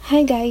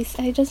Hi guys,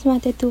 I just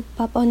wanted to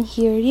pop on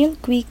here real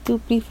quick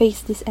to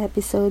preface this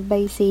episode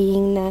by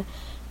saying na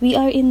we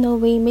are in no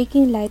way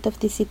making light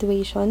of this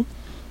situation.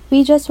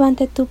 We just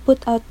wanted to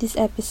put out this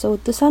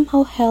episode to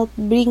somehow help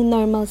bring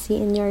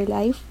normalcy in your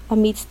life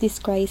amidst this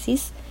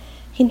crisis.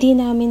 Hindi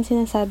namin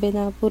sinasabi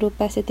na puro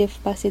positive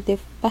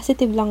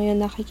lang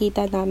yung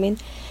nakikita namin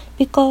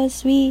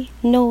because we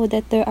know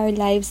that there are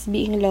lives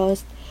being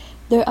lost,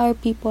 there are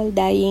people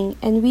dying,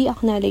 and we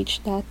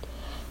acknowledge that.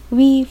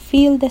 We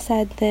feel the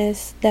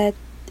sadness that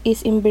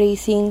is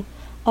embracing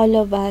all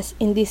of us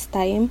in this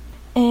time,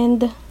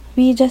 and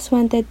we just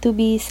wanted to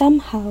be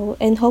somehow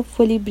and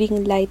hopefully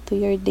bring light to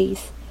your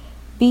days.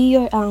 Be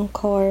your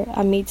anchor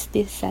amidst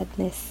this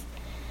sadness.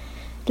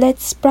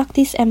 Let's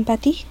practice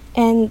empathy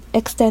and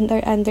extend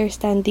our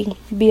understanding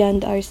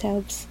beyond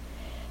ourselves.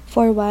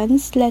 For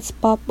once, let's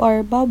pop our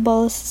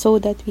bubbles so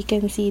that we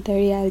can see the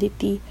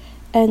reality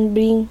and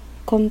bring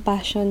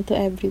compassion to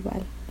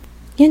everyone.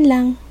 Yun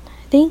lang.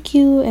 Thank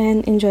you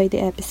and enjoy the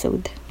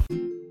episode.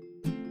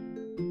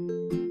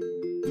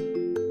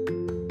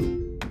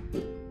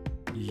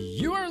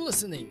 You are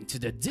listening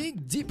to the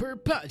Dig Deeper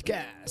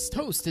podcast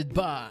hosted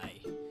by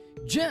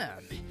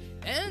Jam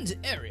and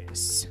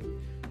Eris.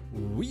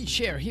 We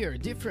share here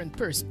different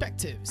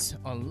perspectives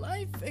on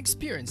life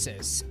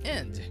experiences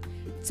and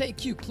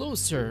take you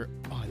closer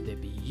on the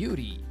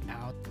beauty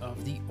out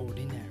of the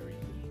ordinary.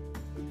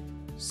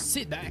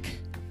 Sit back,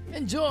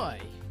 enjoy,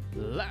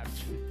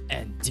 laugh,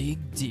 and dig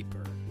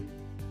deeper.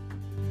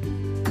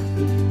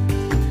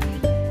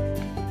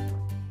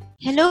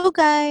 Hello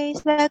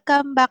guys!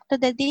 Welcome back to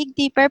the Dig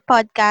Deeper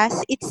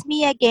podcast. It's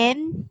me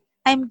again.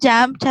 I'm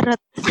Jam,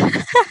 charot.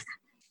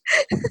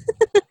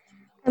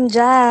 I'm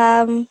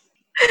Jam.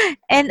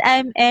 And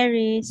I'm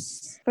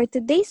Aries. For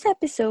today's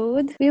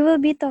episode, we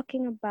will be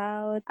talking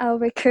about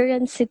our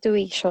current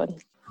situation.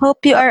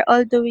 Hope you are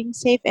all doing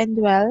safe and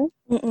well.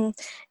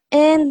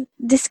 And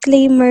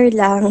disclaimer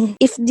lang,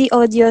 if the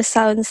audio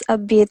sounds a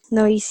bit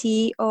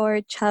noisy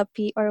or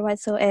choppy or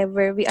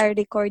whatsoever, we are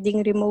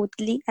recording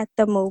remotely at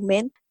the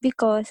moment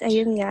because,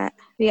 ayun nga,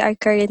 we are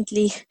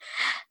currently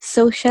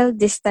social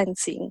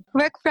distancing.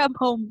 Work from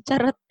home,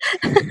 charot.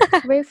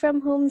 Work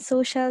from home,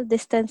 social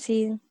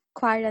distancing,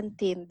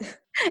 quarantined.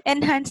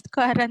 Enhanced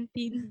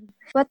quarantine.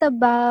 What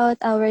about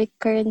our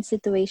current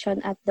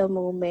situation at the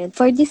moment?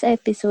 For this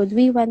episode,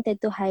 we wanted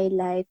to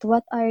highlight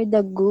what are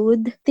the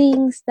good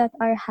things that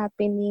are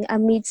happening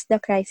amidst the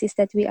crisis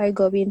that we are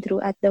going through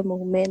at the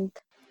moment.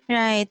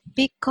 Right,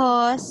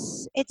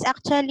 because it's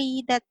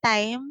actually the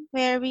time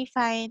where we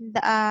find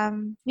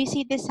we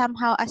see this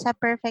somehow as a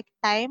perfect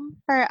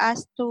time for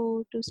us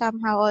to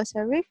somehow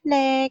also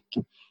reflect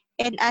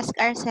and ask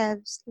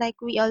ourselves, like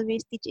we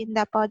always teach in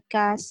the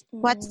podcast,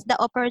 what's the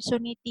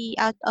opportunity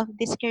out of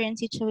this current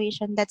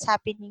situation that's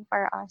happening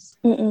for us?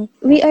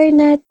 We are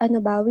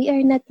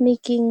not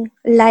making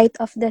light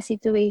of the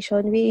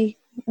situation. We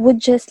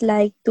would just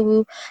like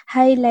to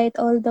highlight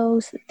all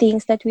those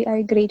things that we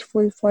are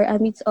grateful for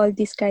amidst all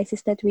this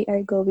crisis that we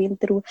are going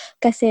through.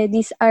 Kasi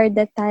these are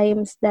the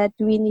times that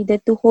we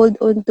needed to hold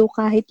on to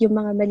kahit yung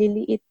mga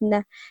maliliit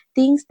na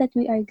things that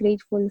we are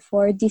grateful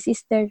for. This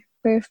is the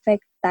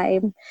perfect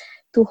time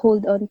to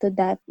hold on to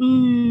that.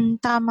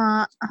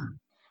 Tama.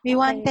 We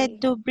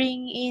wanted to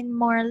bring in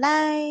more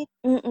light.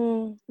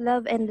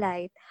 Love and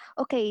light.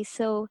 Okay,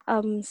 so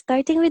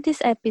starting with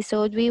this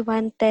episode, we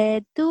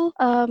wanted to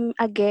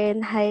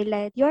again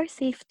highlight your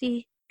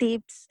safety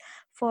tips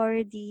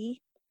for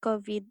the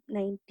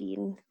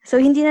COVID-19. So,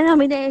 hindi na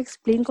namin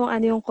na-explain kung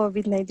ano yung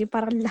COVID-19.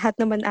 Parang lahat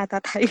naman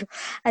ata tayo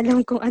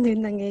alam kung ano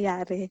yung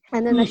nangyayari.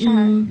 Ano na siya,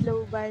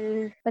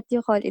 global, what you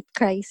call it,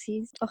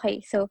 crisis.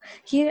 Okay, so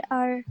here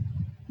are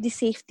the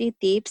safety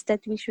tips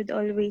that we should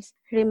always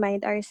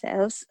remind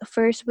ourselves.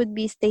 First would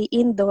be stay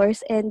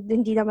indoors and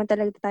hindi naman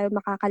talaga tayo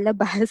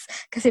makakalabas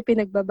kasi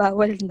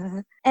pinagbabawal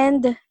na.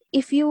 And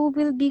if you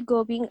will be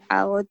going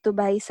out to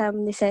buy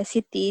some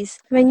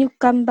necessities, when you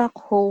come back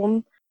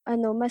home,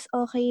 mas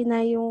okay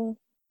na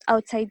yung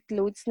outside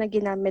clothes na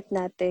ginamit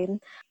natin.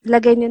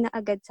 Lagay nyo na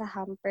agad sa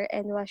hamper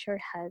and wash your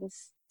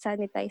hands.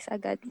 Sanitize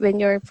agad when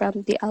you're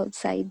from the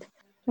outside.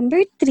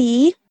 Number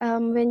 3,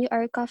 when you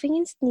are coughing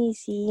and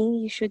sneezing,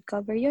 you should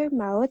cover your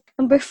mouth.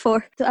 Number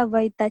 4, to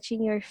avoid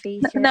touching your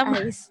face, your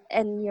eyes,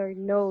 and your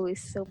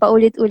nose. So,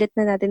 paulit-ulit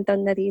na natin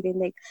itong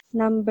naririnig.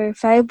 Number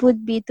 5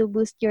 would be to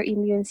boost your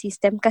immune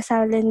system.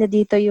 Kasali na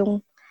dito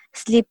yung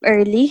sleep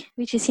early,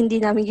 which is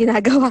hindi namin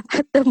ginagawa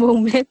at the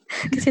moment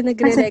kasi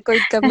nagre-record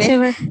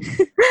kami.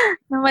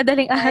 Na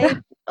madaling araw.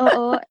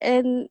 Oo,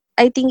 and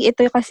I think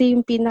ito kasi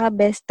yung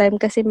pinaka-best time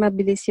kasi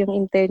mabilis yung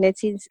internet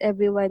since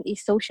everyone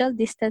is social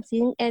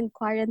distancing and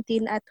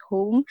quarantine at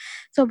home.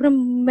 Sobrang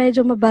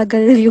medyo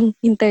mabagal yung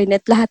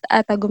internet. Lahat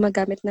ata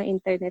gumagamit ng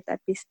internet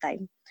at this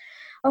time.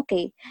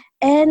 Okay,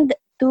 and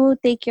to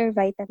take your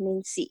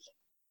vitamin C.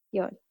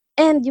 Yon.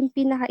 And yung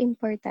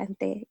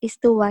pinaka-importante is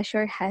to wash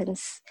your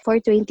hands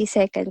for 20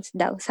 seconds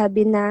daw.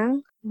 Sabi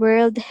ng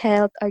World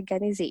Health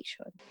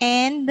Organization.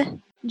 And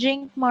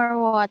drink more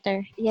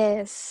water.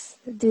 Yes,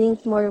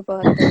 drink more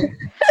water.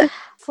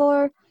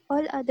 For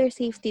all other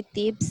safety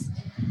tips,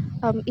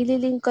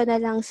 ililink ko na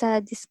lang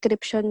sa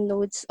description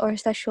notes or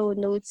sa show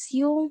notes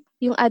yung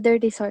other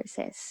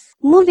resources.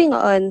 Moving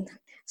on.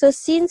 So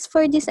since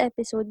for this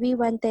episode, we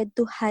wanted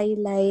to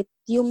highlight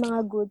yung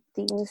mga good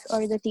things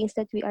or the things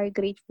that we are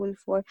grateful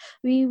for,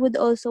 we would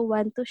also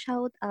want to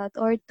shout out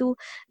or to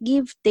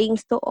give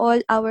thanks to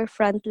all our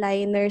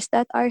frontliners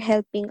that are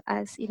helping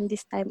us in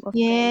this time of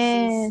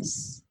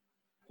crisis.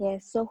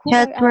 Yes. So who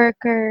Health are our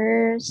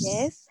workers.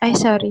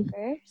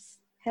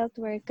 health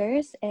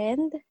workers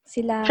and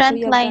sila Kuya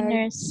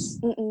Frontliners.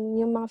 Guards.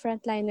 Yung mga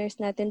frontliners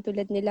natin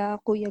tulad nila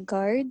Kuya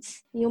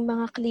Guards, yung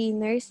mga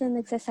cleaners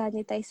na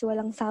nagsasanitize,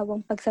 walang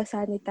sawang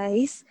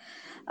pagsasanitize,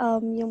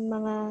 yung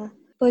mga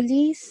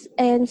police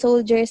and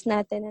soldiers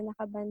natin na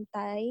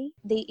nakabantay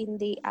day in,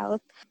 day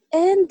out.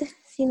 And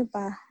sino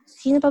pa?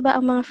 Sino pa ba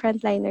ang mga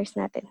frontliners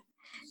natin?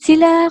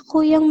 Sila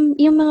yung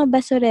mga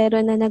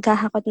basurero na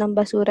naghahakot ng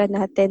basura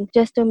natin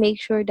just to make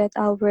sure that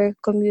our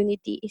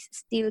community is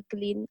still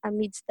clean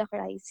amidst the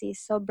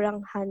crisis.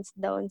 Sobrang hands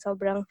down,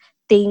 sobrang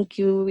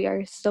thank you. We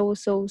are so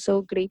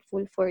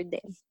grateful for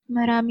them.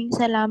 Maraming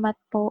salamat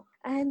po.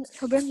 And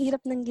sobrang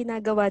hirap ng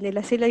ginagawa nila.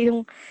 Sila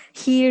yung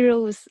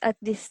heroes at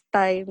this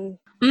time.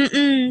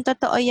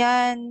 Totoo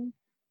yan.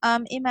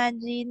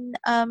 Imagine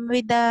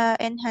with the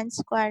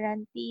enhanced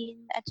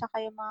quarantine at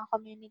saka yung mga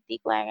community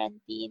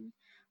quarantine,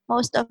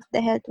 most of the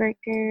health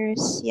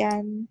workers,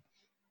 yan,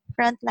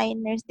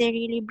 frontliners, they're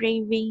really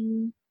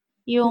braving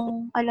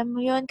yung, alam mo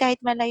yun, kahit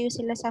malayo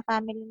sila sa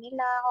family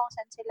nila, kung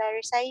saan sila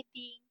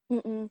residing,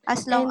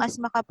 as long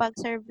as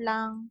makapag-serve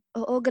lang.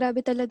 Oo,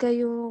 grabe talaga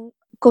yung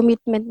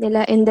commitment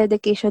nila and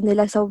dedication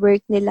nila sa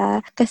work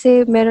nila.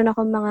 Kasi meron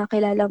akong mga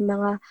kilalang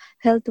mga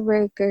health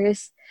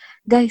workers.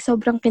 Guys,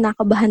 sobrang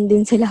kinakabahan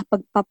din sila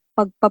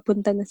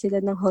pagpapunta na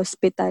sila ng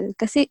hospital.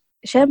 Kasi,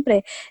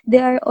 syempre,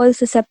 they are all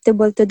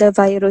susceptible to the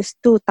virus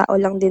too. Tao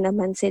lang din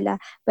naman sila.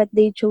 But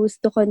they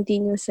chose to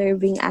continue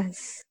serving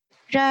us.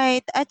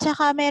 Right. At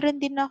saka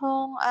meron din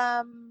akong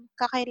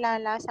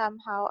kakilala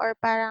somehow or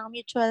parang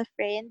mutual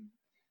friend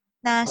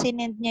na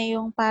sinend niya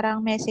yung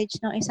parang message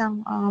ng isang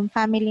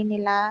family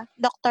nila.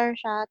 Doctor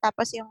siya.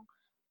 Tapos yung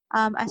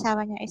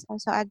asawa niya is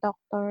also a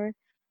doctor.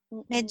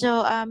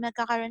 Medyo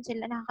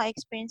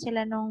nakaka-experience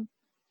sila nung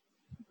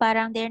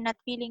parang they're not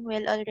feeling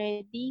well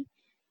already.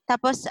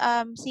 Tapos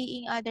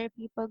seeing other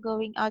people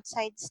going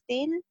outside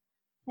still,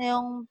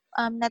 yung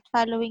not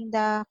following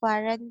the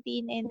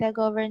quarantine and the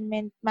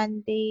government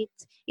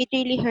mandates, it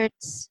really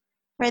hurts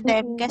for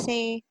them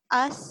kasi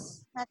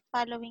us not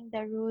following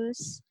the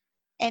rules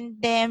and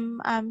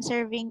them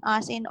serving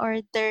us in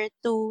order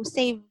to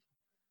save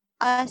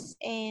us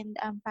and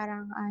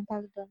parang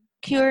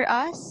cure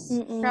us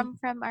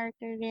from our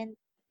current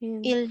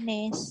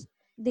illness.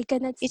 They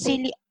cannot It's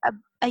really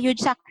a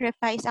huge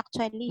sacrifice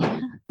actually.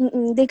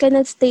 They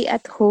cannot stay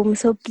at home.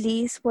 So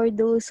please, for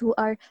those who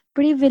are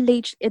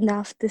privileged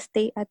enough to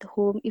stay at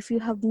home, if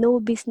you have no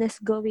business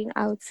going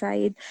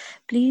outside,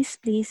 please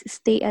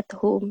stay at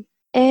home.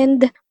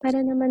 And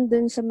para naman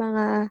dun sa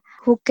mga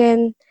who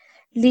can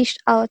leash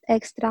out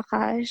extra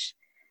cash,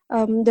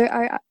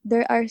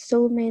 there are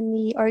so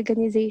many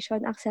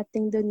organizations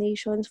accepting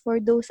donations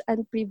for those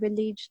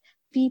unprivileged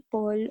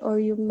people or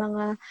yung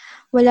mga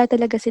wala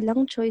talaga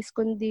silang choice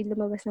kundi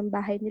lumabas ng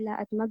bahay nila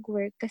at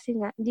mag-work kasi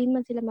nga hindi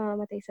man sila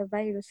mamamatay sa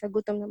virus, sa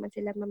gutom naman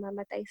sila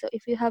mamamatay. So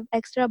if you have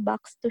extra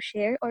bucks to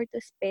share or to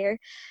spare,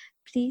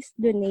 please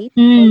donate.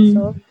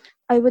 Also,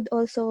 I would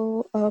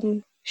also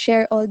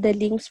share all the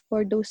links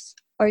for those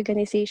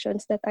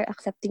organizations that are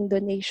accepting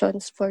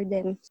donations for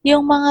them.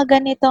 Yung mga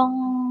ganitong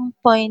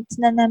points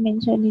na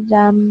na-mention ni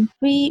Jam,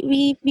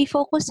 we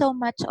focus so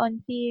much on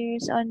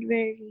fears, on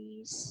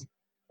worries.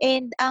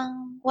 And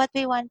what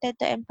we wanted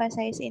to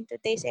emphasize in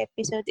today's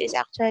episode is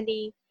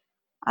actually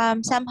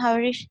somehow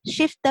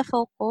shift the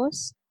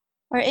focus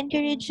or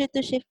encourage you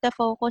to shift the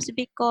focus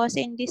because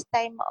in this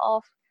time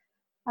of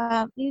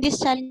in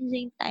these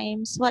challenging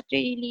times, what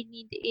we really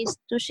need is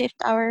to shift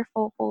our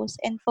focus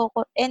and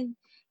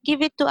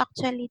give it to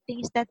actually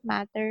things that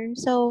matter.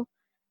 So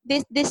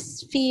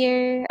this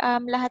fear,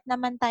 lahat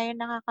naman tayo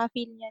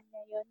nakaka-feel niyan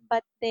ngayon.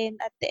 But then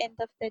at the end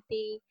of the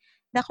day,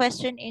 the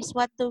question is,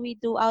 what do we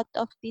do out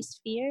of this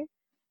fear?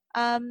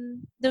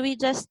 Do we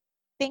just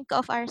think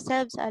of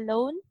ourselves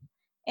alone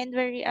and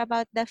worry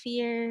about the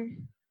fear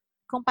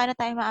kung paano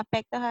tayo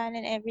maapektuhan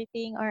and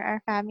everything or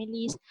our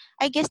families?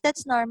 I guess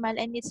that's normal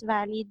and it's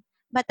valid.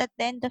 But at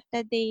the end of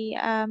the day,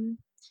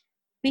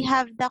 we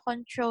have the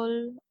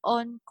control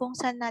on kung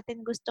saan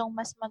natin gustong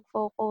mas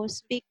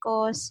mag-focus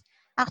because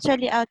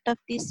actually out of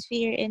this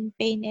fear and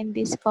pain and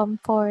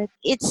discomfort,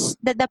 it's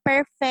the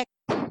perfect,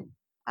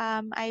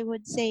 I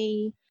would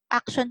say,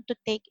 action to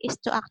take is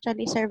to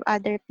actually serve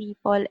other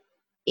people.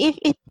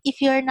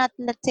 If you're not,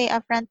 let's say,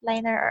 a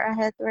frontliner or a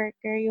health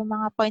worker, yung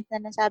mga point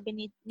na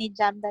nasabi ni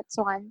Jam, that's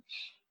one.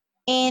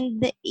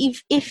 And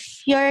if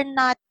you're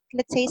not,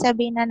 let's say,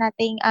 sabihin na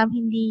natin,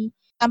 hindi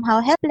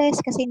somehow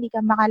helpless kasi hindi ka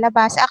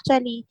makalabas.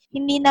 Actually,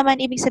 hindi naman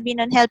ibig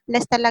sabihin nun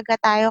helpless talaga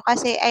tayo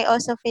kasi I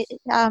also feel,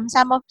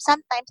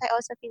 sometimes I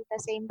also feel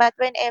the same. But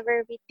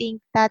whenever we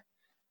think that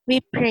we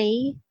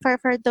pray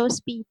for those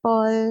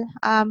people,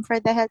 for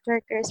the health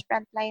workers,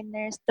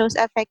 frontliners, those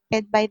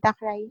affected by the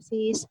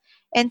crisis,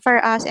 and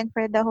for us and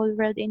for the whole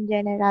world in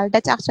general.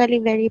 That's actually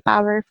very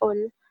powerful.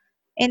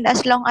 And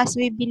as long as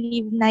we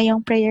believe na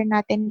yung prayer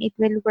natin, it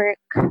will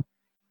work.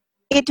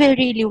 It will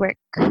really work.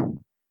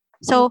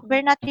 So, Mm-mm.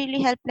 we're not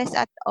really helpless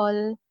at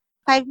all.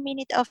 5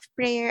 minutes of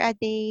prayer a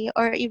day,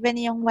 or even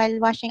yung while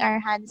washing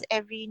our hands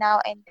every now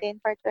and then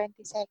for 20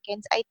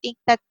 seconds, I think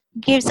that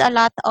gives a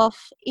lot of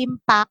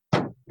impact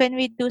when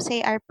we do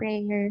say our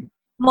prayer.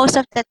 Most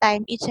of the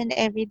time, each and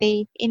every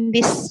day in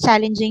this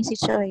challenging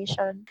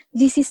situation.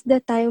 This is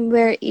the time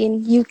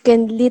wherein you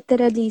can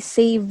literally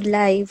save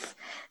life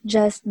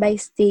just by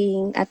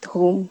staying at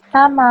home.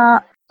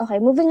 Tama. Okay,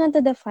 moving on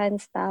to the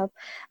fun stuff.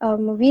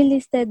 We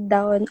listed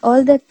down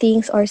all the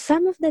things or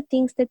some of the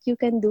things that you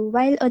can do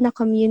while on a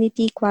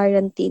community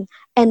quarantine,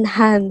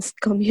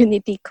 enhanced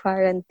community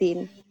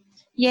quarantine.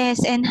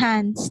 Yes,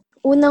 enhanced.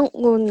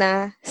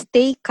 Unang-una,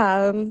 stay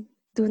calm,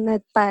 do not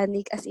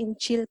panic, as in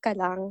chill ka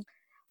lang.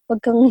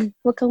 Wag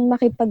kang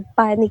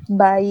makipag-panic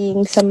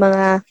buying sa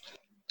mga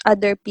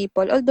other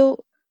people.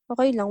 Although,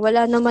 okay lang,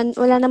 wala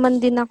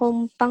naman din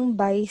akong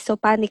pang-buy, so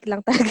panic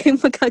lang talaga yung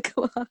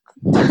magagawa ko.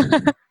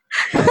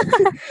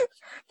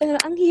 Pero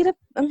ang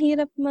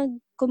hirap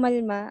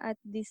magkumalma at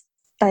this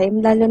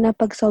time, lalo na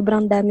pag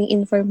sobrang daming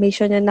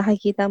information na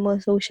nakikita mo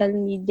sa social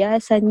media,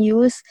 sa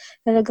news,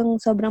 talagang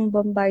sobrang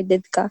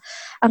bombarded ka.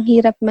 Ang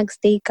hirap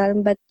magstay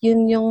calm, but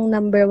yun yung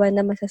number one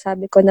na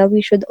masasabi ko na we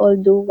should all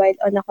do while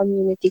on a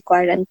community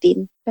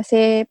quarantine.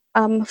 Kasi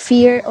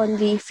fear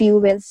only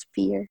fuels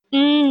fear.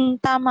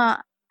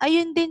 Tama.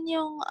 Ayun din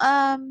yung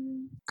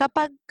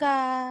kapag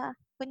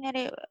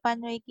kunyari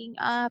upon waking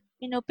up,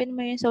 inopen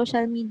mo yung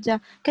social media.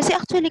 Kasi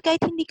actually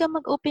kahit hindi ka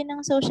mag-open ng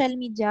social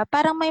media,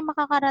 parang may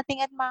makakarating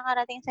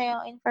sa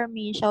yung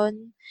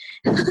information.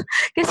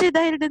 Kasi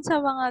dahil dun sa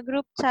mga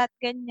group chat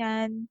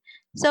ganyan.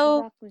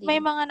 So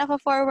may Exactly. mga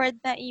nafa-forward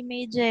na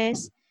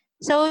images.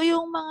 So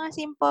yung mga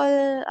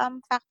simple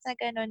facts na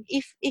ganun,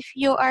 if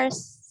you are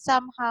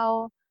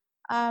somehow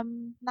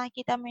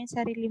nakikita mo yung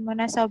sarili mo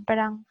na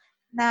sobrang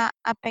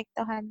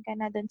naapektuhan ka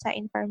na dun sa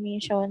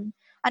information.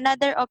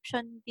 Another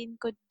option din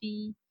could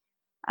be,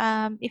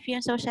 if yung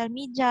social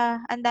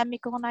media, ang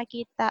dami kong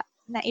nakita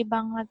na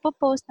ibang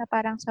nagpo-post na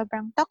parang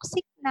sobrang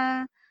toxic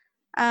na,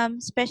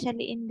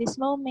 especially in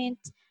this moment.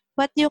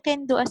 What you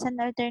can do as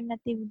an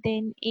alternative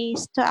then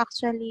is to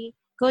actually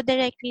go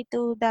directly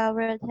to the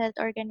World Health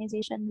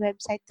Organization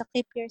website to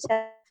keep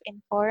yourself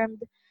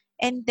informed.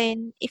 And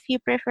then, if you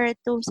prefer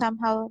to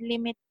somehow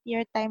limit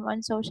your time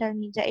on social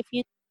media, if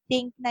you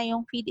think na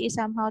yung feed is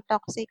somehow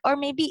toxic, or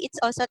maybe it's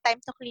also time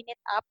to clean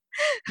it up,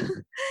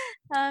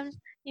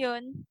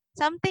 yun.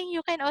 Something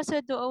you can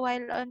also do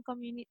while on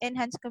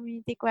enhanced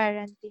community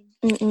quarantine.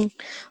 Mm.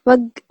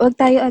 Wag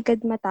tayo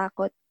agad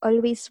matakot.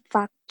 Always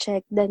fact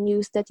check the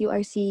news that you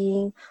are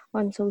seeing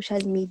on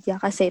social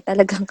media kasi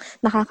talagang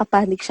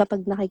nakakapanik siya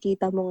pag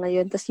nakikita mo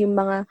ngayon. Tas yung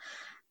mga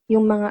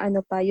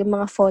ano pa, yung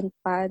mga font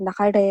pa,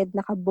 naka-red,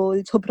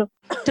 naka-bold, sobrang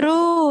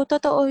True,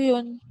 totoo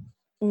yun.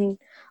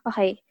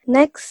 Okay.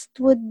 Next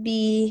would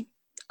be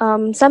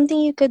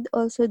something you could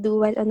also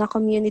do while on a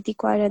community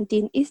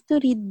quarantine is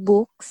to read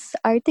books,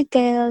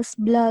 articles,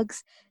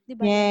 blogs. 'Di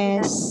ba?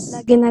 Yes.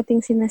 Lagi nating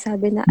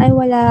sinasabi na ay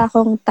wala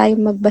akong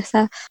time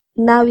magbasa.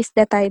 Now is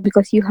the time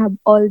because you have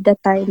all the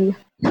time.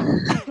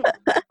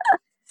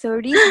 So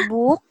read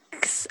books.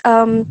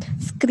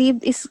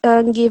 Scribd is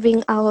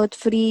giving out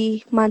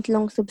free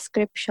month-long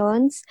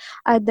subscriptions.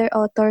 Other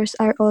authors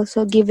are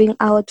also giving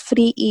out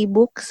free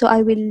ebooks. So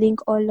I will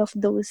link all of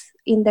those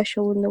in the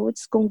show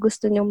notes kung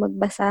gusto niyo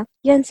magbasa.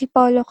 Yan, si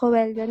Paulo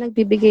Coelho,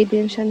 nagbibigay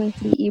din siya ng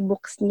free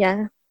ebooks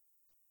niya.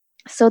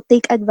 So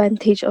take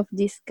advantage of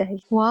this,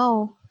 guys.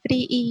 Wow,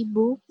 free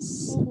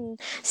ebooks.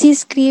 Si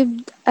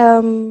Scribd,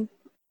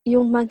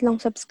 yung month-long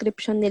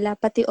subscription nila,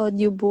 pati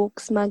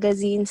audiobooks,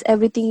 magazines,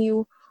 everything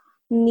you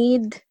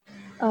need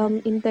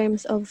in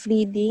terms of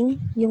reading,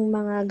 yung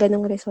mga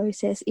ganong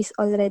resources is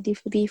already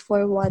free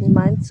for 1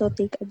 month. So,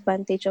 take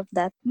advantage of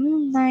that.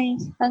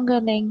 Nice. Ang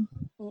galing.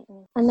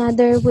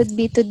 Another would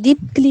be to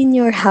deep clean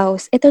your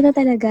house. Ito na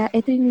talaga,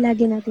 ito yung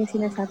lagi natin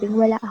sinasabing,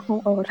 wala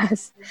akong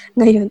oras.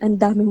 Ngayon, ang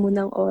dami mo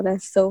ng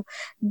oras. So,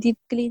 deep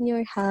clean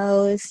your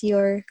house,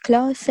 your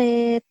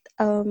closet,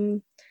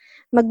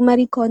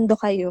 magmarikondo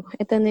kayo.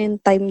 Ito na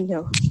yung time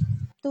nyo.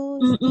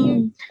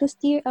 To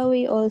steer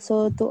away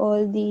also to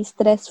all the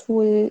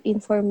stressful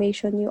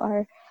information you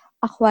are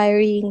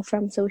acquiring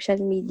from social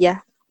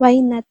media.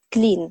 Why not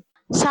clean?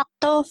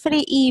 Sakto,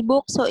 free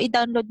ebook. So,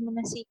 i-download mo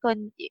na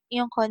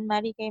yung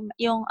KonMari,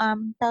 yung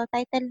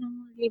title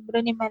ng libro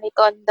ni Marie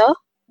Kondo.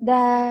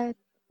 The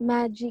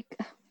magic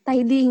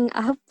tidying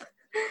up.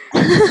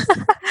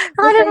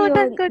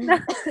 Nakalimutan ko na.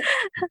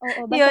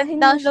 Oo, Yun, basahin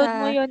mo download siya.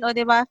 mo yun, o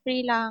diba?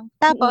 Free lang.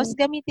 Tapos,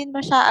 gamitin mo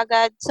siya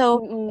agad.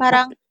 So,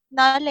 parang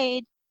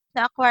knowledge,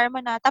 na-acquire mo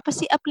na,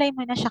 tapos i-apply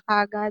mo na siya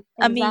kagad.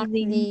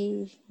 Amazing.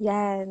 Exactly.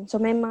 Yan. So,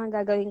 may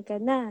mga gagawin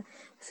ka na.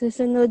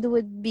 Susunod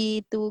would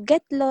be to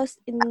get lost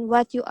in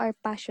what you are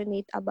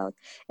passionate about.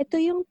 Ito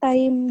yung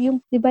time,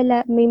 di ba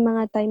may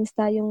mga times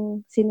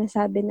tayong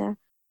sinasabi na,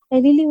 I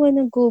really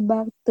wanna go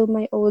back to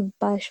my old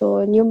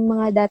passion. Yung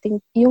mga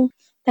dating, yung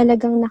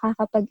talagang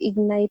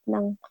nakakapag-ignite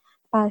ng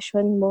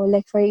passion mo.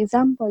 Like, for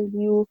example,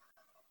 you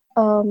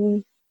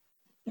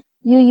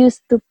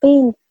used to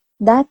paint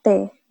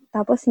dati.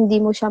 Tapos, hindi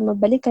mo siya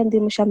mabalikan,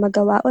 hindi mo siya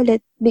magawa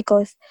ulit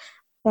because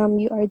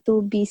you are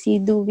too busy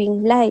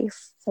doing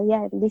life. So,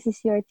 yan, this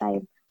is your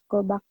time. Go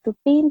back to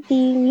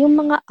painting, yung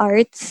mga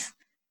arts.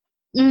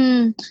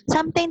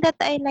 Something that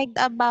I liked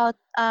about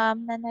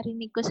na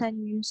narinig ko sa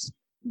news,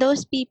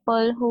 those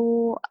people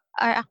who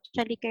are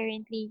actually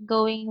currently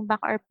going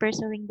back or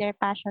pursuing their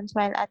passions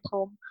while at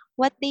home,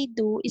 what they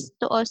do is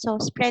to also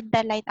spread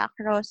the light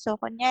across. So,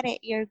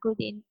 kunyari, you're good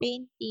in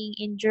painting,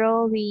 in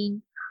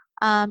drawing,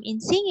 in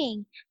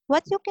singing.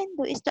 What you can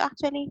do is to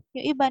actually,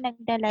 yung iba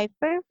nagda-live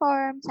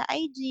perform sa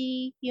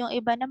IG, yung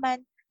iba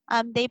naman,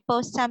 they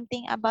post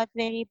something about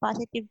very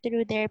positive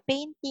through their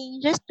painting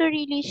just to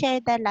really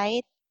share the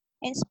light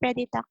and spread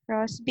it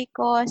across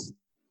because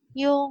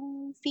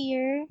yung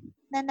fear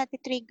na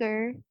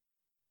natitrigger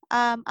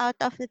out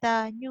of the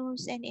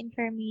news and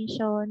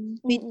information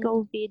with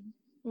COVID,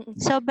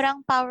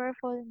 sobrang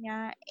powerful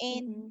niya.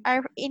 And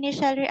our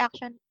initial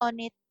reaction on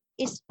it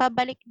is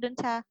pabalik dun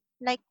sa,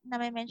 like na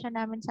may mention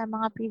namin sa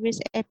mga previous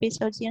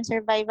episodes, yung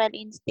survival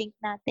instinct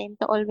natin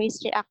to always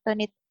react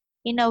on it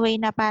in a way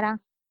na parang,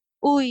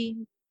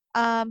 uy,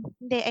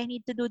 hindi, I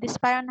need to do this.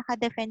 Parang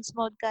naka-defense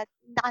mode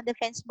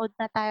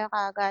na tayo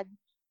kagad.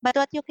 But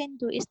what you can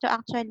do is to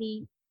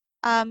actually,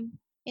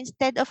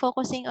 instead of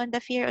focusing on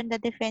the fear, on the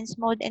defense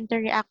mode, and to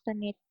react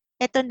on it,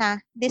 eto na,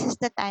 this is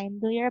the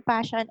time. Do your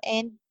passion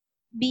and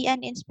be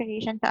an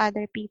inspiration to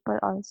other people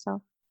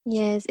also.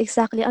 Yes,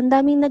 exactly. Ang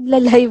daming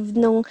nagla-live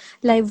nung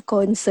live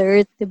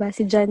concert, 'di ba?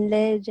 Si John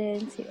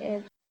Legend, si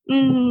Ed.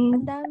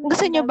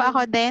 Gusto niyo ba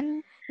ako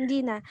din?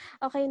 Hindi na.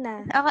 Okay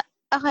na.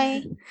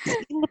 Okay.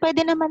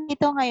 Pwede naman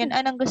ito ngayon.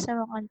 Anong gusto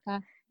mo kanta?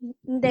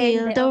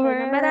 Hindi. Okay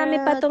na. Marami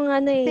pa tong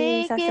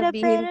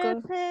sasabihin ko.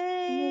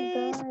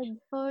 Place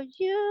for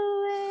you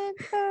and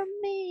for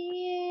me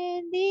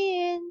in the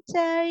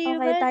entire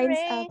human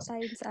race.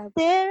 Time's up.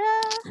 There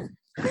are...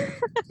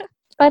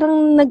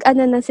 Parang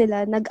nag-ano na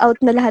sila, nag-out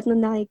na lahat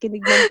ng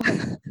nakikinig ng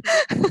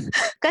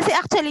Kasi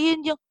actually,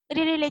 yun yung,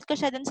 relate ko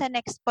siya dun sa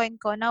next point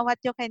ko, na what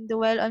you can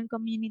do while on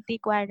community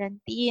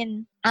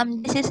quarantine.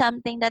 This is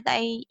something that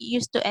I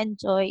used to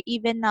enjoy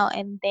even now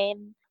and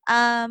then.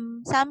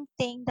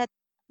 Something that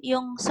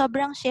yung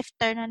sobrang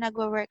shifter na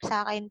nagwo-work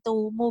sa akin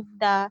to move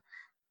the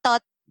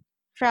thought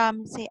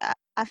from, say,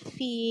 a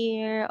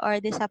fear or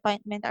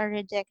disappointment or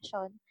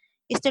rejection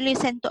is to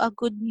listen to a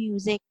good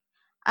music.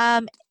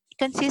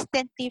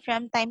 Consistently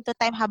from time to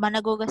time habang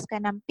nagugas ka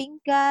ng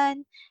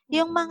pinggan,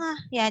 yung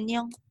mga,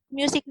 yung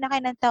music na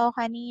kinanta ko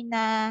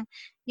kanina,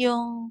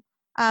 yung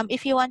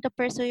if you want to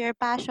pursue your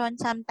passion,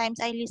 sometimes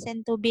I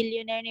listen to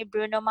Billionaire ni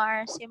Bruno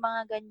Mars, yung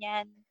mga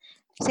ganyan.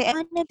 Kasi I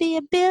wanna be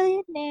a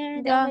billionaire.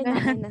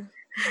 Okay na.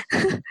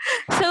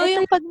 So,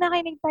 yung pag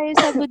nakinig tayo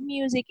sa good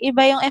music,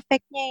 iba yung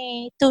effect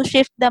niya to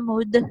shift the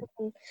mood.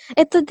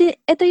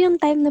 Ito yung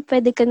time na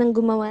pwede ka nang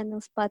gumawa ng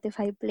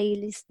Spotify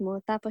playlist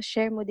mo, tapos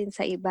share mo din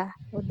sa iba.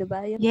 O,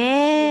 diba?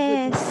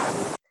 Yes.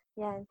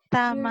 Yan.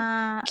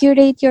 Tama.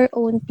 Curate your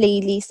own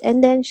playlist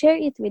and then share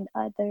it with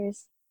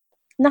others.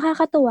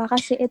 Nakakatuwa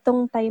kasi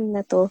itong time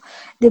na to,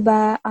 'di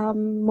ba,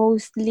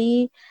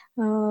 mostly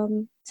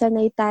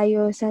sanay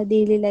tayo sa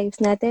daily lives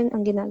natin,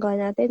 ang ginagawa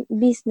natin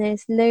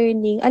business,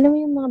 learning, alam mo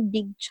yung mga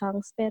big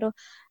chunks, pero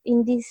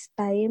in this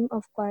time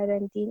of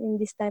quarantine, in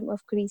this time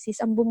of crisis,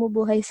 ang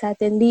bumubuhay sa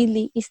atin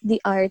really is the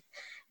art,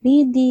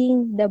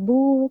 reading, the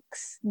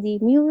books,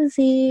 the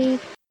music.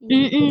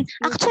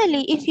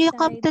 Actually, if you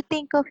come to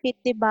think of it,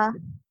 'di ba?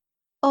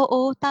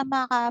 Oo,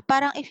 tama ka.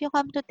 Parang if you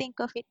come to think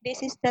of it,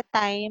 this is the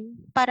time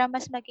para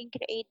mas maging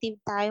creative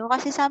tayo.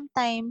 Kasi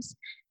sometimes,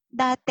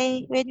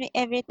 dati,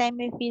 every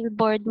time we feel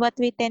bored, what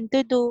we tend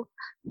to do,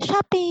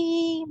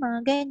 shopping, mga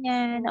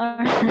ganyan. Or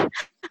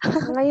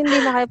ngayon hindi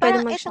na kayo pwede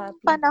parang mag-shopping.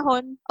 itong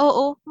panahon,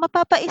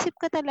 mapapaisip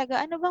ka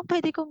talaga, ano bang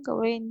pwede kong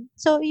gawin?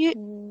 So,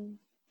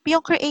 yung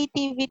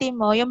creativity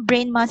mo, yung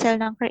brain muscle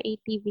ng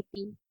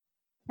creativity,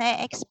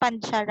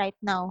 na-expand siya right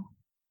now.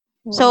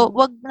 So,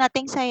 wag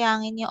nating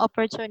sayangin yung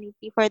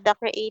opportunity for the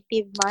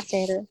creative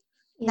muscle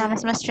na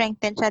mas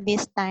strengthen siya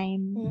this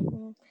time.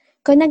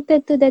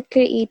 Connected to that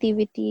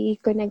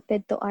creativity,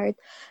 connected to art,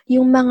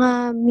 yung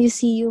mga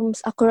museums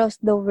across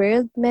the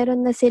world,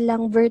 meron na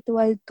silang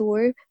virtual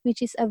tour which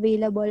is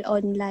available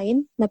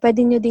online na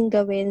pwede nyo din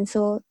gawin.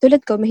 So,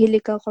 tulad ko,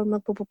 mahilig ako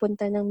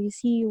magpupunta ng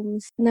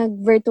museums.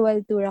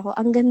 Nag-virtual tour ako.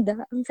 Ang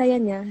ganda, ang saya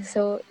niya.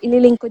 So,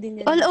 ililink ko din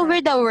yan. All over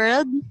the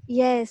world?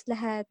 Yes,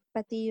 lahat.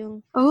 Pati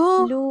yung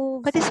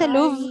Louvre, pati sa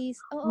Louvre?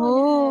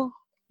 Lahat.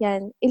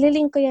 Yan.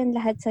 Ililink ko yan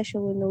lahat sa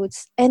show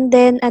notes. And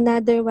then,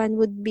 another one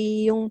would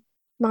be yung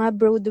mga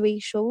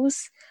Broadway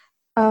shows.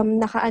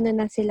 nakaano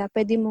na sila,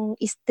 pwede mong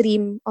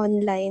i-stream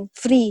online.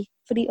 Free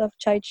of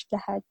charge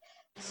lahat.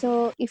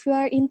 So, if you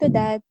are into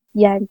that,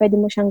 yan, pwede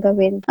mo siyang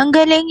gawin. Ang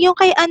galing. Yung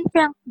kay Anne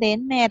Frank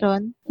din,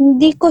 meron?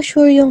 Hindi ko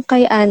sure yung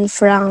kay Anne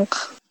Frank.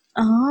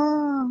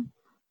 Ah,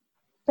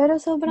 Pero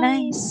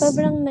sobrang nice.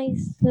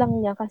 nice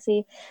lang niya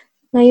kasi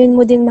ngayon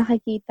mo din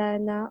makikita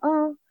na,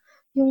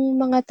 yung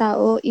mga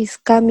tao is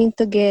coming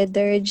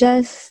together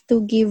just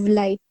to give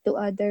light to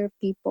other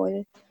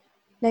people.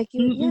 Like,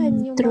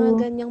 yung True.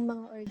 mga ganyang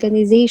mga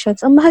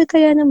organizations. Ang mahal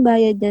kaya ng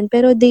bayad yan,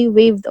 pero they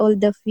waived all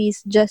the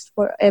fees just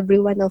for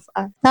every one of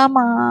us.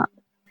 Tama.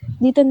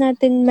 Dito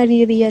natin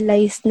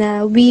marirealize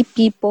na we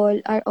people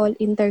are all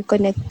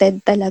interconnected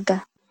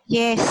talaga.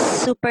 Yes,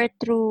 super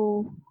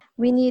true.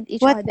 We need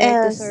each What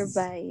other else? to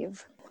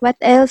survive. What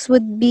else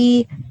would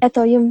be,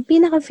 yung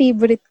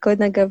pinaka-favorite ko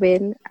na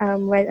gawin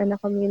while on a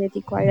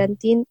community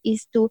quarantine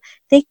is to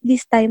take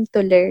this time to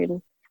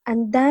learn.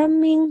 Ang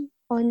daming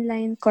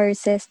online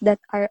courses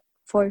that are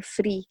for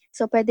free.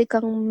 So, pwede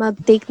kang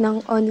mag-take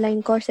ng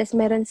online courses.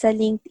 Meron sa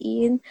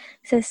LinkedIn,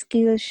 sa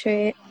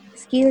Skillshare.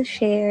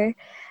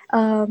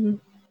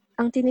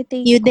 Ang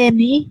tinitake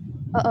Udemy?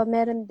 Oo,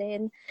 meron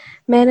din.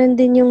 Meron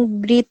din yung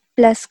Brit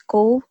Plus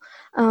Co.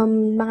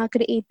 Mga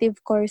creative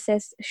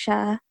courses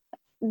siya.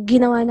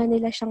 Ginawa na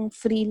nila siyang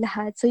free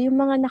lahat. So, yung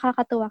mga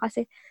nakakatuwa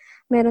kasi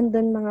meron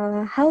doon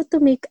mga how to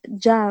make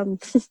jam.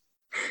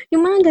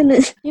 Yung mga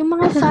ganun. Yung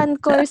mga fun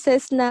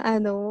courses na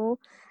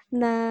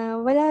na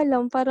wala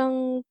lang,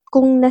 parang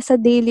kung nasa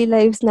daily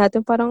lives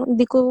natin, parang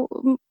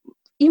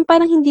yung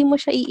parang hindi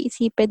mo siya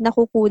iisipin na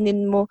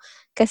kukunin mo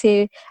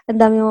kasi ang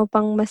dami mo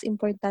pang mas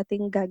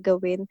importanteng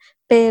gagawin.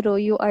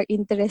 Pero you are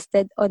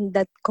interested on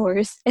that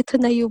course. Ito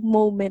na yung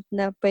moment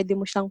na pwede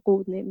mo siyang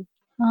kunin.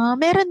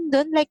 Meron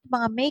doon like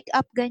mga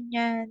makeup,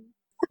 ganyan.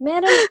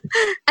 Meron,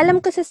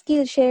 alam ko sa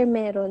Skillshare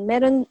meron.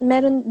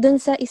 Meron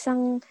doon sa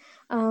isang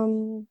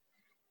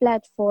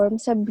platform,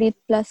 sa Brit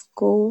Plus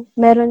Co.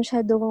 Meron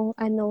siya doong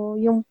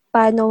yung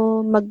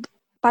paano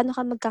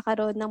ka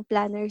magkakaroon ng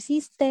planner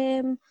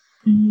system,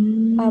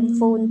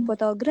 phone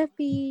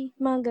photography,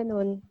 mga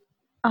ganun.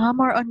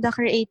 More on the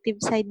creative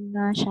side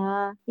na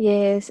siya.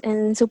 Yes,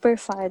 and super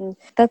fun.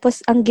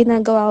 Tapos, ang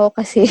ginagawa ko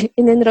kasi,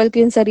 in-enroll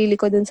ko yung sarili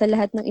ko dun sa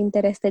lahat ng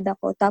interested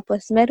ako.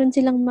 Tapos, meron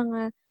silang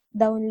mga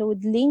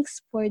download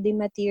links for the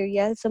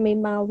material. So, may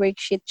mga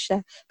worksheet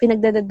siya.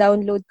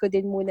 Pinagdada-download ko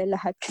din muna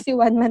lahat kasi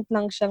 1 month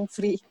lang siyang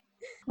free.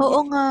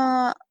 Oo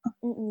nga.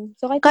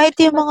 So,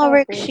 kahit yung mga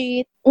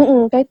worksheet.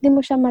 Kahit di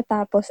mo siya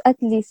matapos, at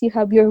least you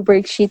have your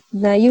worksheet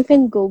na you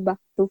can go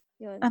back to.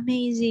 Yun.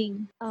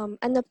 Amazing.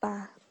 Ano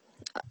pa?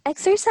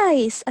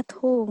 Exercise at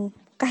home.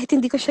 Kahit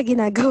hindi ko siya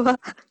ginagawa.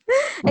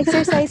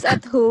 Exercise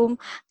at home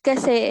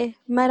kasi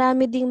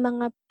marami ding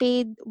mga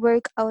paid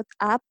workout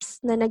apps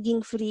na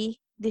naging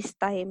free this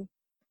time.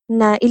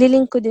 Na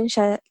ililink ko din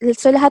siya.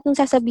 So, lahat ng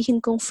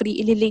sasabihin kong free,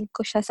 ililink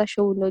ko siya sa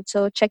show notes.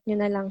 So, check nyo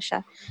na lang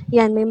siya.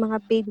 Yan, may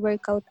mga paid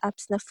workout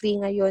apps na free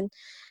ngayon.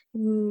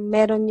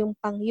 Meron yung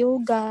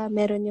pang-yoga,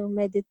 meron yung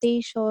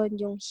meditation,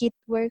 yung HIIT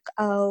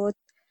workout,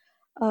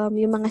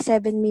 yung mga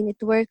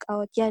 7-minute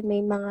workout. Yan, may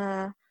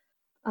mga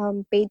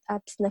paid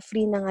apps na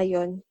free na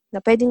ngayon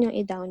na pwede nyo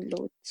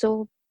i-download.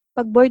 So,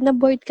 pag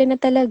bored ka na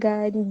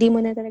talaga, hindi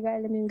mo na talaga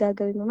alam yung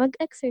gagawin mo,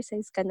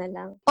 mag-exercise ka na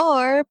lang.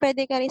 Or,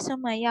 pwede ka rin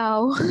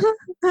sumayaw.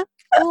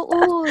 Oo,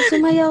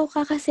 sumayaw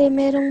ka kasi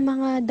merong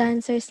mga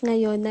dancers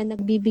ngayon na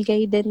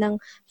nagbibigay din ng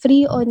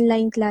free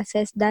online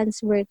classes,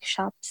 dance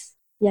workshops.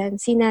 Yan,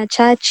 sina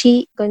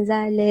Chachi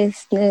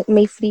Gonzalez,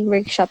 may free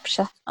workshop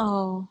siya.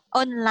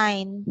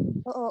 Online.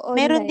 Oo, online.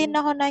 Meron din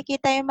ako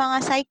nakita yung mga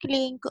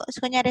cycling,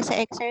 kunyari sa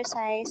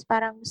exercise,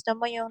 parang gusto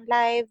mo yung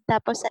live,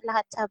 tapos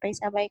lahat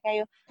sabay-sabay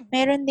kayo.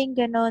 Meron din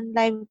ganun,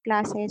 live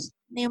classes.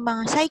 Yung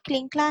mga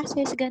cycling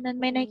classes, ganun.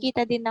 May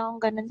nakita din akong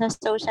ganun sa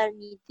social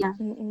media.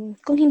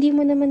 Kung hindi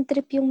mo naman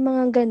trip yung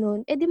mga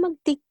ganun, edi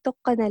mag-TikTok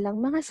ka na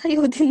lang. Mga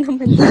sayo din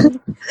naman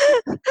yun.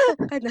 TikTok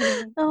ka na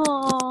lang.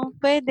 Oo,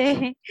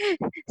 pwede.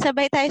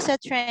 Sabay tayo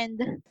sa trend.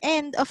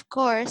 And of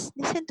course,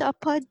 listen to a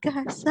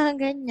podcast.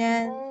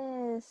 Ganyan.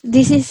 Yes.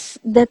 This is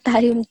the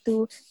time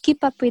to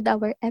keep up with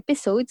our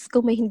episodes.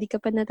 Kung may hindi ka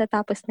pa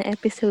natatapos na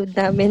episode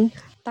namin,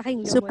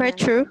 pakinggan Super mo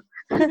na. true.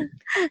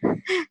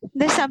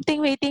 There's something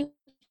waiting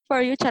for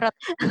you, charot.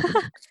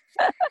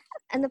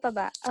 Ano pa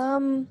ba?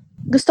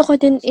 Gusto ko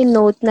din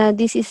i-note na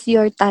this is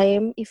your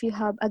time if you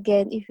have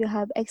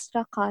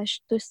extra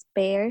cash to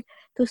spare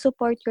to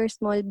support your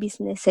small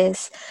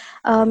businesses.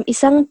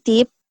 Isang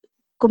tip,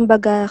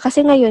 kumbaga,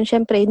 kasi ngayon,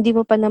 syempre, hindi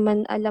mo pa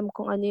naman alam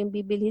kung ano yung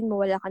bibilhin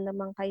mo, wala ka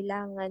namang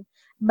kailangan.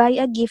 Buy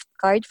a gift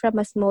card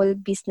from a small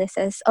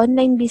businesses,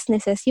 online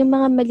businesses, yung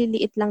mga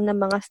maliliit lang na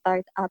mga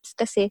startups.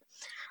 Kasi,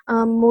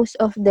 most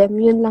of them,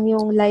 yun lang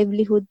yung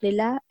livelihood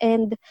nila.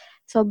 And,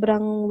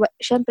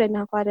 syempre,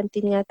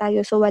 naka-quarantine nga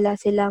tayo, so wala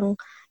silang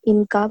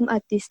income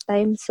at this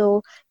time.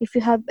 So, if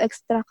you have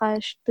extra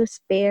cash to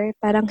spare,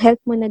 parang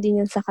help mo na din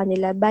yun sa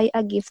kanila. Buy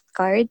a gift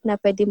card na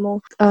pwede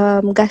mo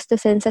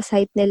gastusin sa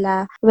site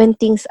nila when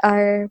things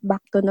are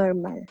back to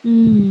normal.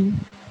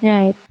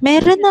 Right.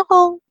 Meron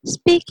akong,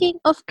 speaking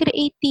of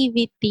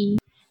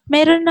creativity,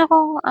 Meron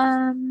akong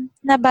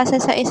nabasa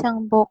sa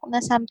isang book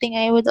na something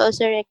I would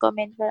also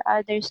recommend for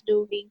others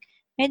doing.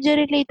 Medyo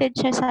related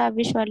siya sa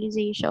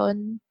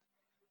visualization.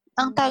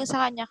 Ang tawag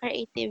sa kanya,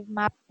 creative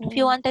map. If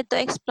you wanted to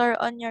explore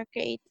on your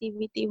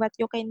creativity, what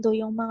you can do,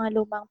 yung mga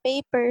lumang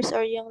papers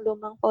or yung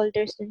lumang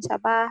folders dun sa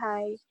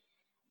bahay,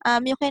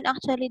 you can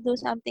actually do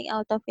something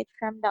out of it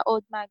from the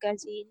old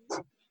magazines.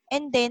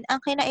 And then, ang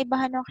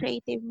kinaibahan ng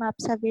creative map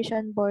sa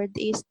vision board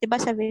is, di ba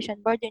sa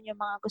vision board, yun yung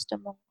mga gusto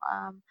mong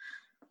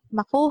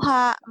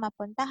makuha,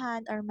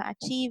 mapuntahan, or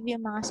ma-achieve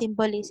yung mga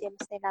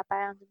symbolisms nila.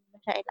 Parang doon mo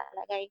siya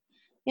ilalagay.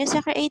 Yung sa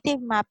creative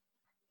map,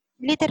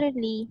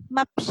 literally,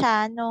 map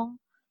siya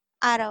nung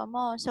araw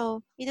mo.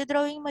 So,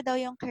 ito-drawing mo daw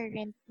yung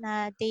current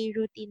na day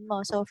routine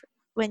mo. So,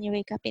 when you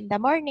wake up in the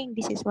morning,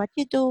 this is what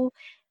you do.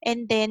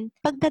 And then,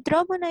 pag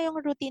na-draw mo na yung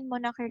routine mo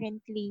na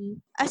currently,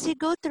 as you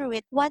go through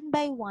it, one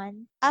by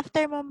one,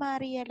 after mo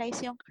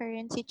ma-realize yung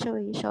current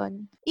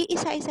situation,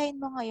 iisa-isahin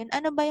mo ngayon,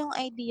 ano ba yung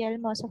ideal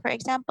mo? So, for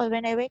example,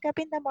 when I wake up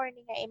in the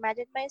morning, I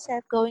imagine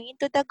myself going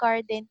into the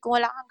garden. Kung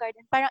wala kang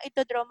garden, parang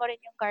ito-draw mo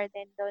rin yung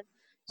garden doon.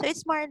 So,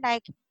 it's more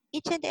like,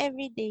 each and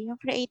every day, yung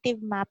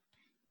creative map,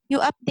 you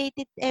update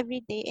it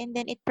every day and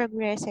then it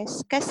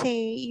progresses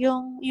kasi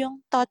yung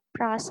thought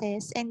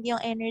process and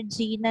yung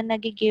energy na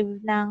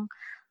nagigive ng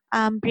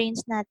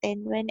brains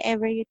natin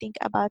whenever you think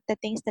about the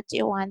things that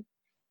you want,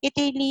 it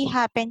really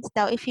happens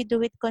daw if you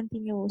do it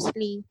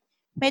continuously.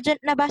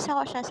 Medyo nabasa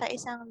ko siya sa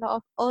isang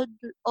law of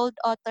old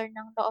author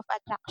ng Law of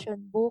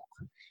Attraction book,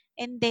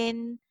 and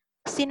then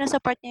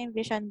sinusupport niya yung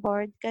vision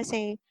board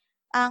kasi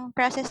ang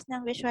process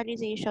ng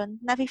visualization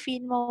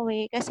nafe-feel mo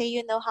kasi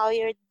you know how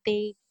your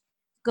day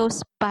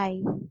goes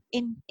by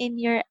in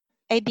your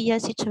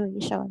ideal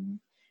situation.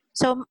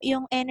 So,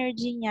 yung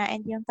energy niya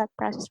and yung thought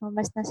process mo,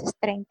 mas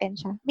nasa-strengthen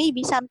siya.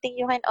 Maybe something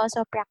you can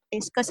also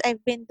practice because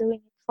I've been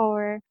doing it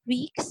for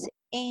weeks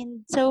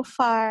and so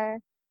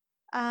far,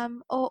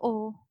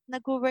 oo,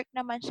 nag-work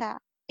naman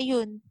siya.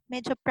 Ayun,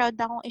 medyo proud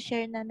akong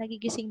i-share na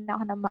nagigising na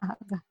ako ng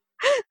maaga.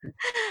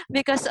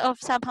 Because of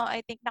somehow,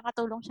 I think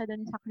nakatulong siya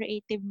dun sa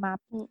creative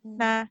map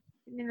na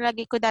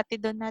nilagay ko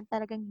dati doon na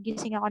talagang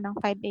gising ako ng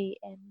 5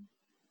 a.m.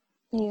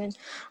 Ayun.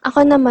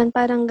 Ako naman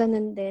parang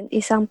ganun din,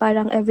 isang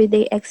parang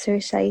everyday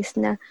exercise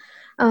na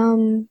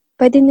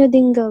pwede nyo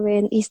ding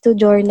gawin is to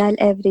journal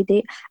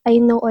everyday. I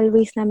know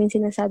always namin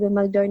sinasabi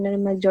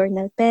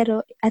mag-journal,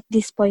 pero at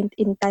this point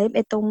in time,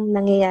 itong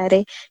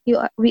nangyayari,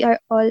 we are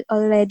all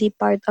already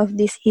part of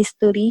this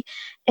history,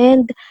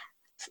 and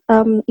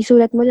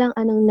isulat mo lang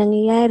anong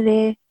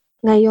nangyayari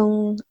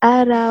ngayong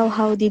araw,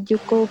 how did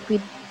you cope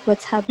with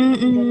what's happening,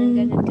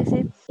 ganun.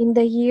 Kasi in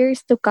the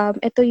years to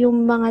come, ito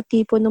yung mga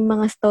tipo ng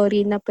mga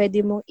story na pwede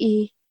mong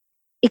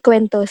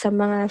ikwento sa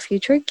mga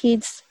future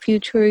kids,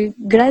 future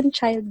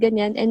grandchild,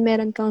 ganyan, and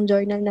meron kang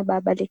journal na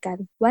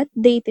babalikan. What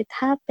date it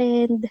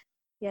happened?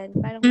 Yan,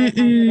 parang may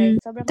handwrite.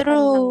 Sobrang fun lang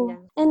True.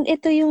 yan. And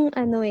ito yung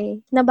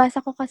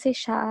nabasa ko kasi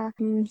siya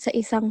sa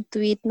isang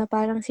tweet na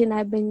parang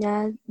sinabi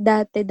niya,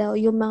 dati daw,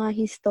 yung mga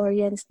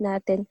historians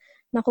natin,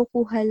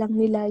 nakukuha lang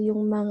nila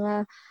yung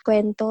mga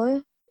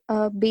kwento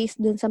based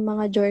dun sa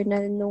mga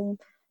journal nung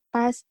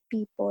past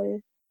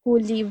people who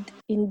lived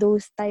in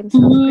those times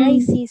of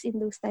crisis, in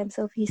those times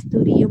of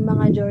history. Yung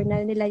mga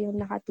journal nila yung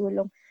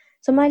nakatulong.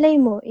 So malay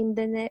mo, in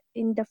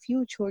the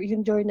future,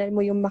 yung journal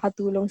mo yung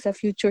makatulong sa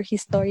future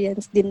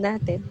historians din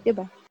natin, di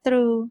ba?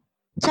 True.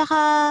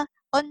 Tsaka,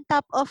 on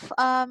top of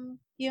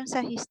yung sa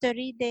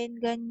history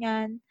din,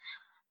 ganyan,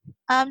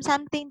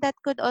 something that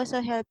could also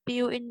help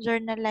you in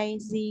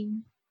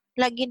journalizing.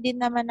 Lagi din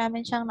naman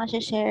namin siyang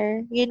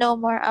nasi-share. You know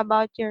more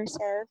about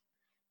yourself.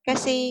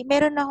 Kasi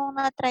meron akong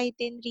na-try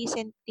din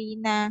recently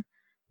na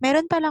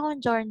meron pala akong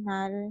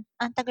journal.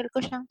 Ang tagal ko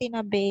siyang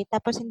tinabi,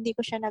 tapos hindi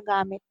ko siya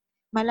nagamit.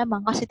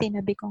 Malamang kasi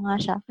tinabi ko nga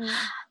siya.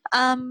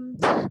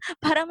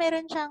 Parang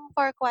meron siyang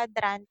 4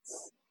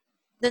 quadrants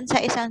dun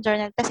sa isang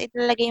journal. Tapos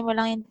ilalagay mo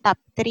lang yung top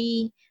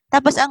 3.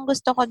 Tapos ang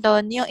gusto ko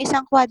doon, yung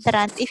isang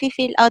quadrant,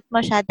 i-fill out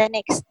mo siya the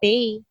next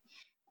day.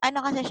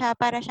 Ano kasi siya,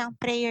 para siyang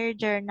prayer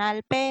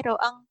journal. Pero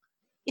ang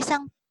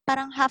isang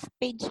parang half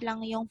page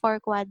lang yung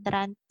 4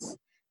 quadrants.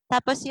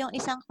 Tapos yung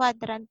isang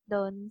quadrant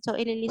doon, so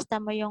ililista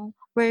mo yung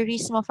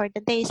worries mo for the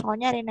day. So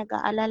kunyari,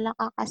 nag-aalala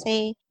ka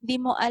kasi di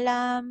mo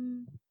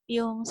alam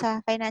yung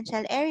sa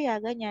financial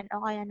area, ganyan.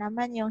 O kaya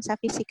naman yung sa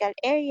physical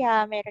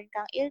area, meron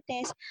kang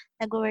illness,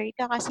 nag-worry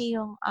ka kasi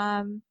yung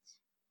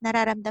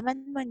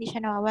nararamdaman mo, hindi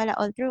siya nawawala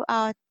all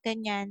throughout,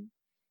 ganyan.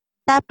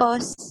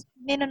 Tapos,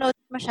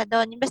 ninonote mo siya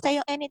doon. Basta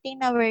yung anything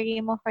na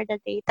worry mo for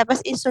the day. Tapos,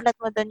 isulat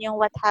mo doon yung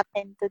what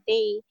happened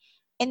today.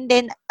 And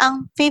then,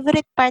 ang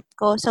favorite part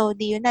ko, so,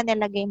 di yun na,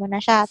 nilagay mo na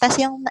siya. Tapos,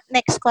 yung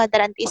next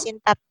quadrant is yung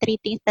top 3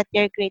 things that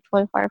you're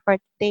grateful for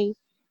today.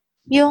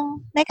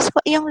 Yung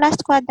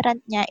last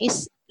quadrant niya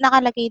is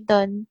nakalagay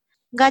doon,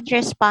 God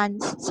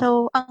responds.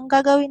 So, ang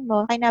gagawin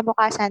mo,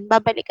 kinabukasan,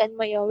 babalikan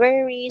mo yung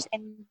worries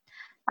and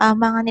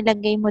mga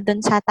nilagay mo doon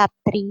sa top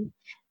 3.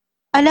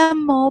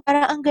 Alam mo,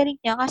 parang ang galing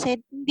niya kasi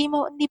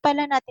hindi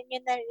pala natin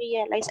yun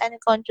na-realize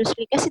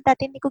unconsciously. Kasi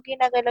dati hindi ko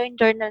ginagalaw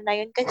yung journal na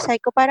yun. Kasi sabi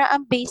ko, parang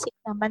ang basic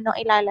naman nung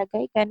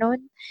ilalagay,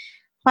 ganun.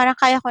 Parang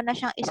kaya ko na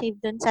siyang isave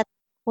dun sa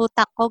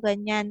utak ko,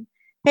 ganyan.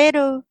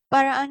 Pero,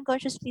 parang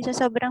unconsciously, sa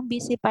sobrang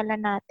busy pala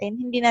natin,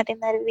 hindi natin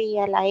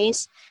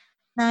na-realize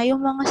na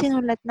yung mga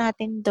sinulat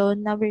natin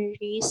doon na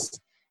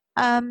worries,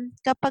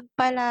 kapag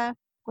pala,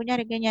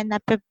 kunyari ganyan,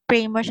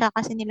 na-pray mo siya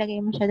kasi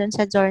nilagay mo siya doon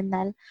sa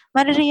journal,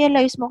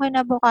 marirealize mo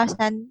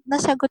kinabukasan,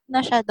 nasagot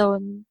na siya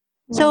doon.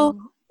 So,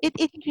 Wow. it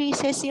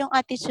increases yung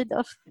attitude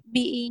of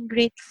being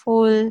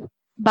grateful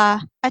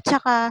ba? At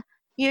saka,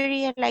 you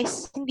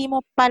realize, hindi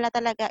mo pala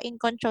talaga in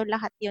control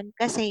lahat yun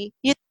kasi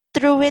you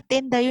threw it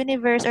in the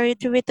universe or you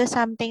threw it to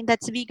something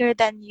that's bigger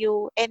than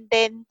you and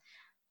then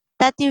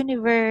that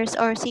universe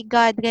or si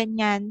God,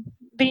 ganyan,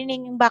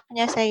 bringing back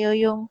niya sa'yo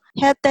yung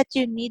help that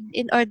you need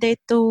in order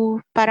to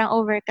parang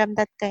overcome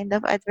that kind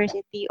of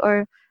adversity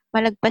or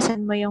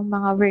malagpasan mo yung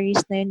mga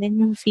worries na yun and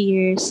yung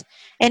fears.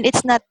 And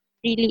it's not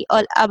really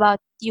all about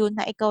you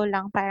na ikaw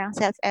lang, parang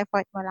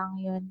self-effort mo lang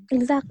yun.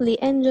 Exactly.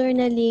 And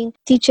journaling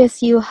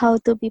teaches you how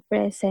to be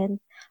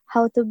present,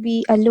 how to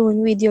be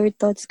alone with your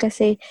thoughts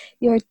kasi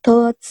your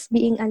thoughts,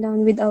 being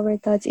alone with our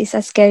thoughts is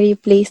a scary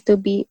place to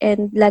be.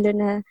 And lalo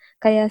na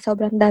kaya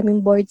sobrang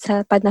daming bored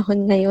sa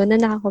panahon ngayon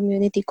na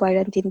naka-community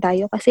quarantine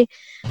tayo kasi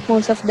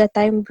most of the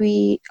time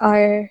we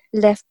are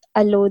left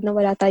alone na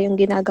wala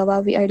tayong ginagawa.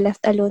 We are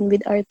left alone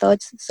with our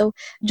thoughts. So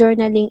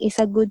journaling is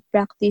a good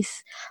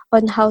practice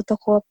on how to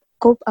cope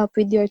up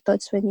with your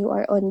thoughts when you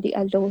are only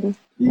alone.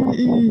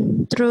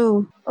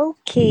 True.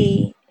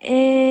 Okay.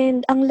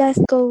 And ang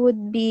last ko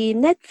would be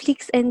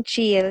Netflix and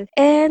chill.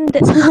 And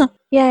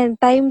yan,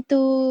 time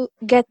to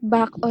get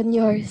back on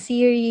your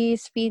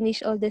series,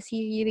 finish all the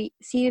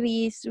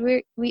series.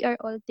 We are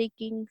all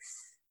taking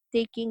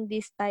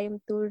this time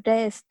to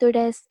rest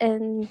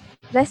and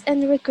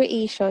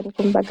recreation.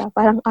 Kumbaga,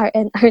 parang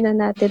R&R na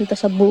natin to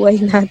sa buhay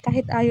natin.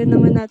 Kahit ayaw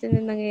naman natin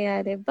na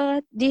nangyayari.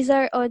 But these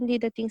are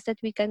only the things that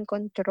we can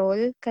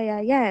control.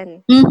 Kaya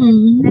yan.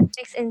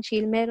 Netflix and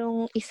chill,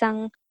 merong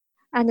isang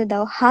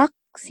hack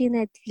si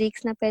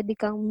Netflix na pwede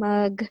kang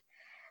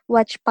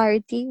mag-watch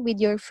party with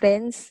your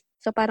friends.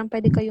 So, parang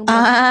pwede kayong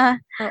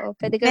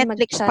pwede kayong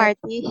Netflix mag-chat.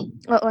 party.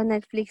 Oo,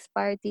 Netflix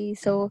party.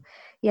 So,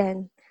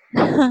 yan.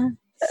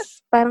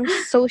 Parang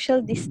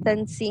social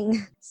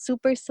distancing.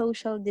 Super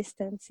social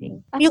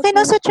distancing. You can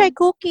also papansin- try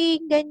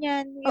cooking,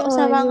 ganyan. Yung Oo,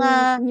 sa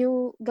mga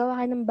gawa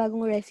ka ng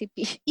bagong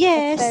recipe.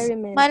 yes,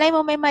 Experiment. malay mo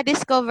may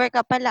ma-discover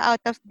ka pala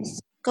out of this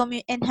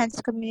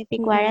enhanced community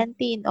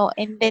quarantine.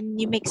 And then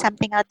you make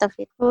something out of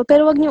it. Oh,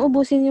 pero wag niyo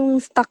ubusin yung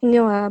stock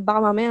niyo ha.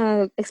 Baka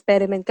mamaya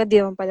experiment ka, di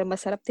naman pala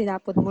masarap,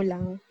 tinapon mo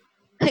lang.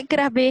 Ay,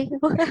 grabe.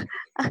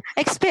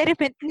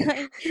 Experiment nga.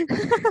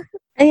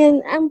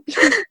 Ayan, ang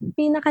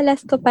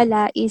pinaka-last ko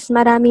pala is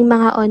maraming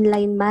mga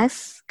online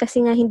mass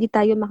kasi nga hindi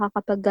tayo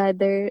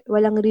makakapag-gather,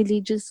 walang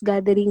religious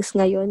gatherings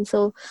ngayon.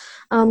 So,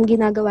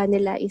 ginagawa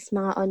nila is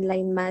mga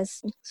online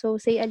mass. So,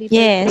 say a little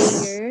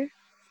prayer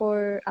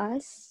for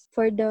us,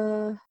 for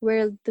the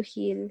world to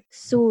heal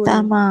soon.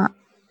 Tama.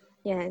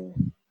 Yan.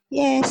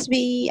 Yes,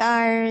 we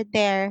are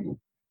there.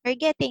 We're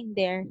getting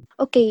there.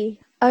 Okay,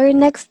 our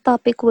next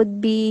topic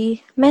would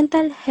be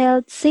mental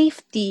health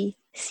safety.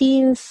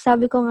 Since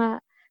sabi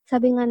nga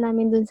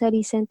namin dun sa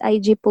recent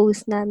IG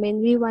post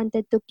namin, we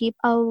wanted to keep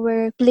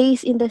our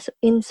place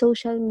in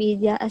social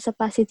media as a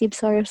positive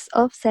source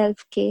of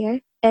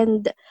self-care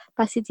and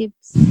positive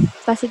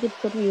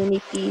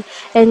community.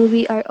 And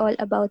we are all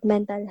about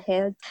mental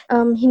health.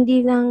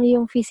 Hindi lang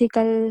yung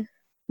physical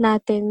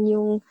natin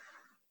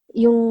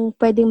yung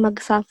pwedeng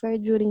mag-suffer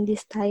during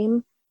this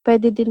time,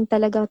 pwede din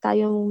talaga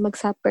tayong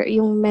mag-suffer,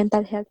 yung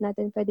mental health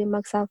natin pwede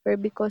mag-suffer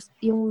because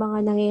yung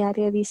mga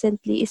nangyayari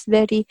recently is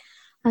very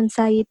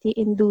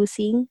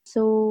anxiety-inducing.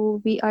 So,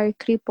 we are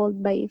crippled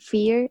by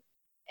fear.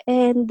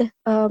 And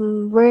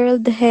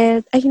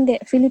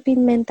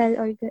Philippine Mental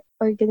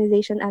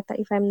Organization ata,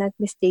 if I'm not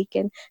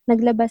mistaken,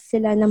 naglabas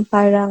sila ng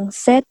parang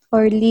set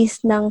or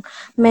list ng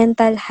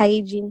mental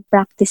hygiene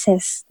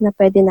practices na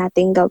pwede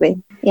nating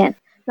gawin. Yan.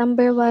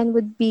 Number 1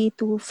 would be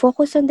to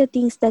focus on the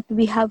things that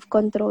we have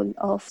control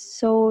of.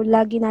 So,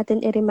 lagi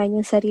natin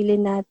i-remind yung sarili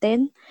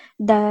natin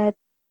that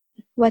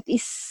what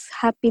is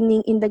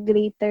happening in the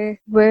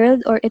greater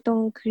world or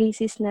itong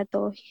crisis na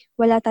to,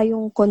 wala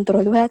tayong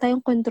control. Wala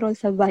tayong control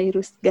sa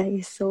virus,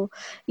 guys. So,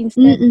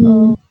 instead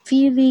of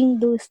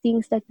feeling those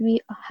things that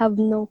we have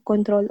no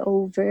control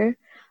over,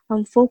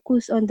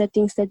 focus on the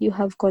things that you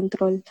have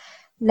control.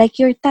 Like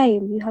your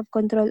time. You have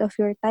control of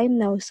your time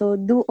now. So,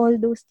 do all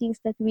those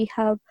things that we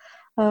have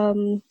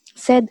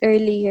said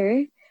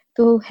earlier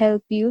to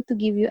help you, to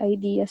give you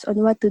ideas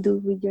on what to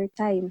do with your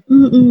time.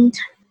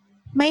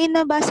 May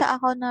nabasa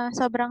ako na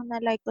sobrang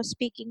na-like ko,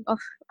 speaking of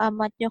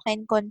what you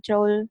can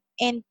control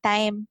and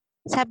time.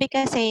 Sabi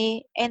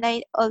kasi, and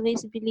I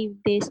always believe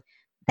this,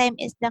 time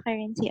is the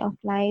currency of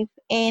life.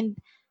 And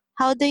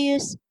how do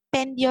you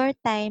spend your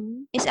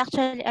time is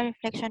actually a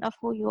reflection of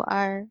who you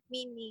are.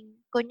 Meaning,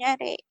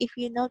 kunyari, if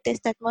you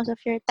notice that most of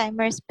your time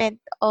are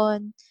spent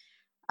on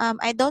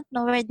I don't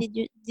know where did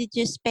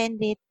you spend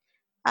it.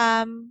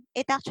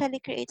 It actually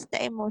creates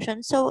the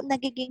emotion. So,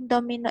 nagiging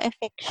domino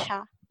effect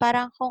siya.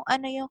 Parang kung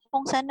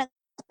saan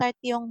nag-start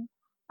yung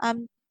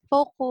um,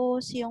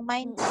 focus, yung Mm.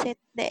 mindset,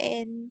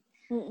 then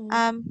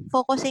Mm.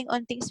 focusing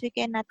on things we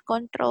cannot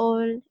control,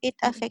 it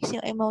Mm. affects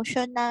yung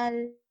emotional,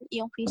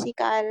 yung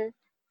physical,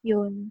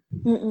 yun.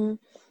 Mm.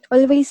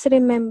 Always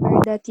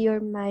remember that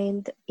your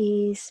mind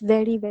is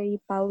very,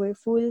 very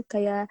powerful.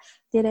 Kaya,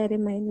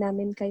 nire-remind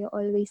namin kayo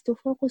always to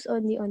focus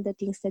only on the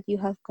things that you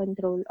have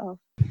control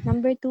of.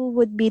 Number 2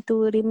 would be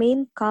to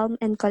remain calm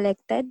and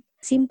collected.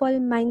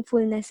 Simple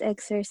mindfulness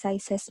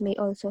exercises may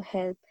also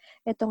help.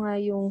 Ito nga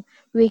yung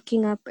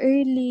waking up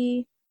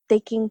early,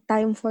 taking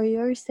time for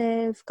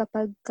yourself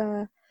kapag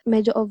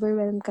medyo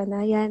overwhelmed ka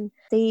na yan.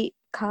 Stay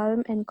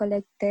calm and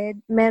collected.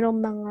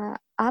 Merong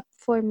mga app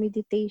for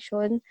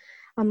meditation,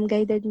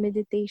 guided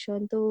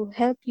meditation to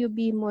help you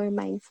be more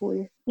mindful.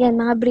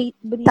 Yan, mga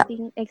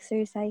breathing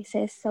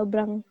exercises,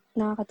 sobrang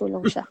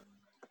nakakatulong siya.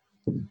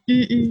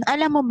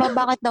 Alam mo ba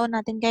bakit daw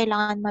natin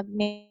kailangan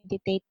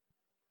mag-meditate?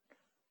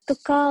 To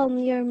calm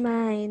your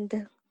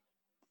mind.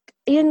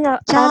 Yun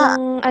nga, Tsaka,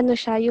 parang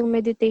siya, yung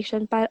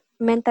meditation,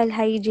 mental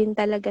hygiene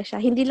talaga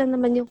siya. Hindi lang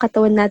naman yung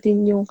katawan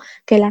natin yung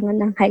kailangan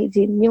ng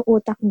hygiene. Yung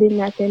utak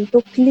din natin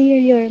to clear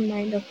your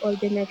mind of all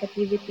the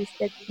negativities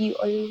that you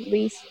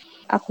always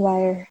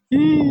acquire.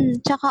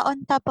 tsaka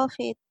on top of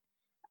it,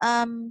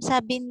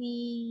 sabi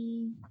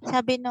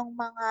nung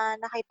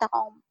mga nakita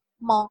kong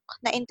monk,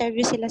 na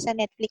interview sila sa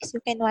Netflix,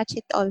 you can watch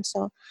it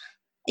also.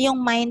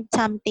 Yung Mind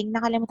Something,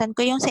 nakalimutan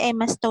ko, yung si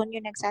Emma Stone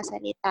yung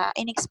nagsasalita.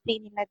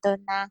 In-explain nila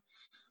doon na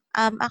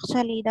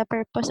actually the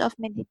purpose of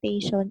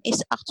meditation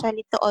is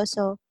actually to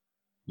also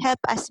help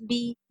us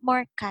be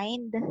more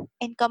kind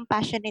and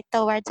compassionate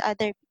towards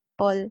other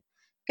people.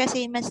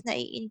 Kasi mas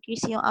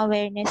nai-increase yung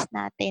awareness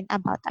natin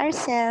about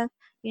ourselves,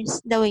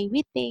 the way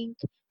we think,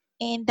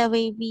 and the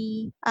way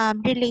we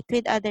relate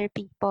with other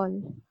people.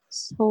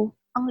 So,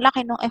 ang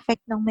laki ng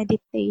effect ng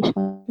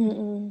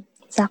meditation.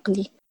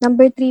 Exactly.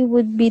 Number 3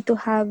 would be to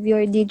have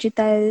your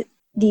digital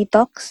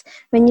detox.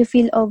 When you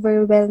feel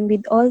overwhelmed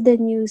with all the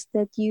news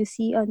that you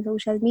see on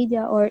social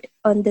media or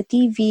on the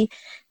TV,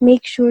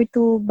 make sure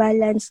to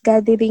balance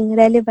gathering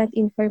relevant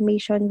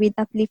information with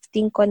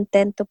uplifting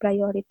content to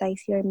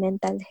prioritize your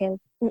mental health.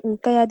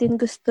 Kaya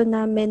din gusto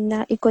namin na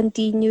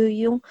i-continue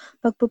yung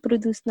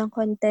pagpuproduce ng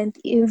content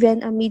even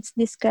amidst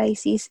this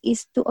crisis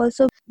is to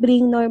also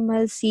bring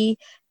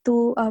normalcy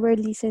to our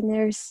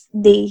listeners'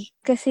 day.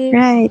 Kasi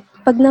Right.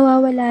 pag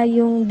nawawala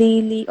yung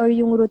daily or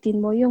yung routine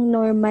mo, yung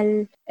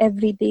normal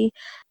everyday,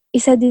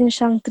 isa din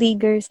siyang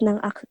triggers ng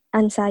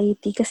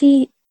anxiety.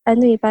 Kasi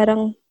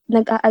parang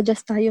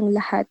nag-a-adjust tayong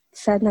lahat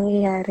sa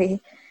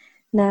nangyayari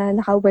na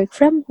naka-work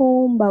from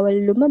home, bawal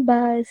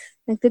lumabas,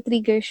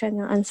 nagtitrigger siya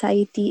ng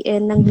anxiety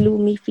and ng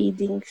gloomy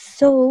feelings.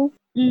 So,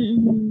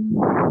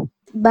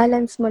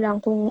 balance mo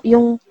lang kung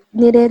yung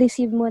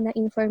nire-receive mo na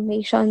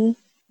information,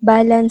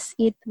 balance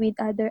it with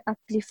other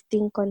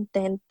uplifting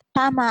content.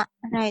 Tama,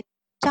 right.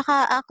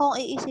 Tsaka kung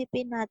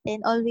iisipin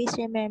natin, always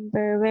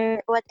remember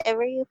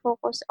whatever you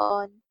focus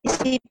on,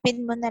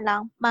 isipin mo na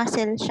lang,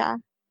 muscle siya.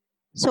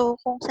 So,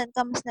 kung saan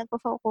ka mas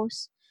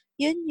nagpo-focus,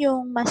 yun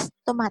yung mas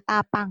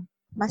tumatapang,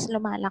 mas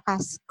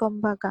lumalakas,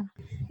 kumbaga.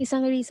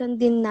 Isang reason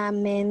din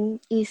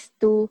namin is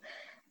to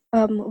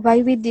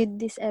why we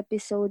did this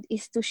episode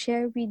is to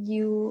share with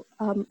you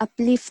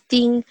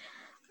uplifting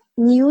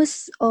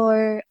news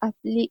or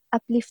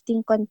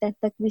uplifting content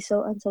that we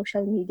saw on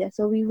social media.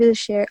 So we will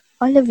share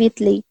all of it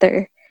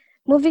later.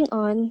 Moving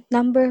on,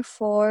 number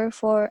 4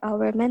 for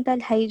our mental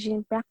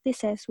hygiene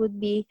practices would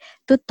be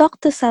to talk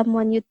to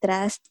someone you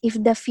trust if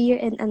the fear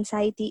and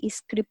anxiety is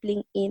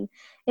crippling in.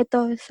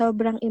 Ito,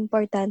 sobrang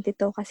importante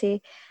to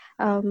kasi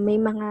may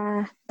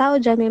mga tao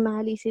dyan, may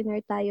mga listener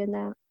tayo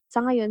na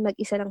sa ngayon,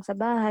 mag-isa lang sa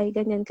bahay,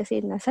 ganyan kasi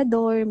nasa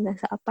dorm,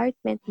 nasa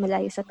apartment,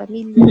 malayo sa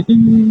pamilya,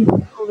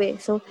 uwi.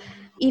 So,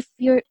 if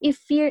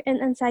fear and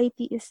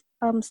anxiety is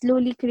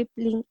slowly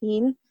crippling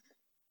in,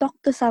 talk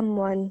to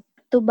someone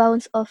to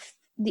bounce off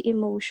the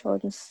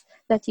emotions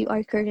that you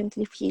are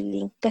currently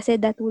feeling. Kasi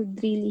that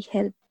would really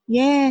help.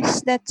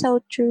 Yes, that's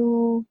so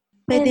true.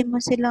 Pwede And,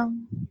 mo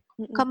silang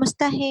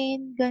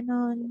kamustahin,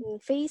 ganun.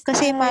 FaceTime,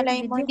 Kasi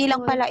malay mo, video hindi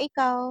lang call. pala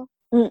ikaw.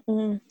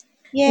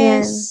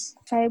 Yes. Yes.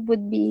 5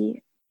 would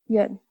be,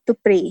 to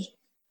pray.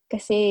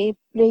 Kasi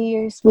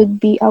prayers would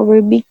be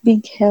our big,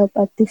 big help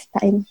at this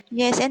time.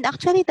 Yes, and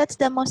actually, that's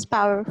the most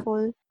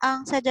powerful.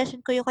 Ang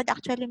suggestion ko, you could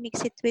actually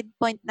mix it with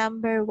point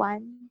number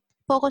 1.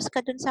 Focus ka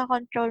dun sa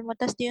control mo,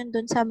 tas yun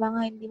dun sa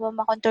mga hindi mo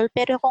makontrol.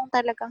 Pero kung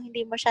talagang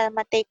hindi mo siya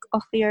ma-take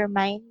off your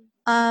mind,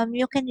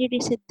 you can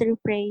release it through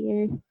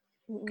prayer.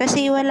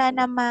 Kasi wala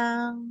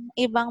namang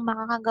ibang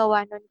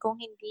makakagawa nun kung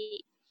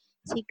hindi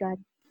si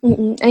God.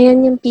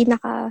 Ayan yung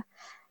pinaka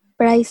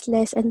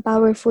priceless and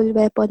powerful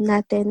weapon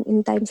natin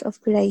in times of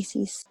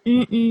crisis.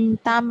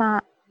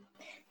 Tama.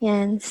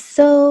 Yan.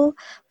 So,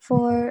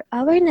 for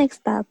our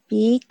next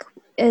topic,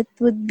 it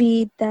would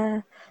be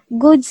the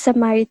Good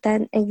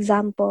Samaritan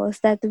examples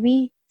that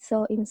we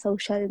saw in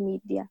social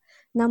media.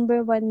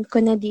 Number one ko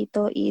na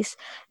dito is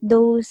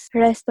those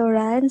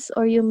restaurants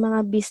or yung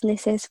mga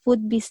businesses,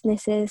 food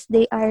businesses,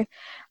 they are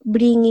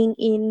bringing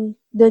in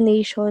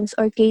donations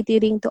or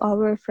catering to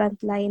our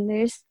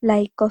frontliners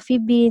like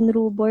Coffee Bean,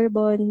 Rue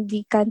Bourbon,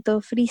 the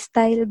Canto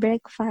Freestyle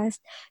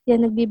Breakfast.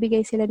 Yan,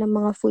 nagbibigay sila ng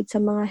mga food sa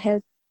mga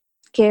health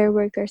care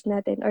workers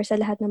natin or sa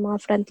lahat ng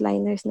mga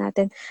frontliners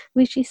natin,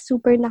 which is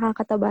super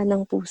nakakataba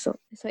ng puso.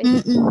 So,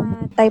 ito yung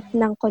mga type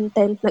ng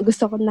content na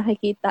gusto kong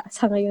nakikita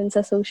sa ngayon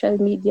sa social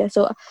media.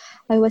 So,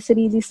 I was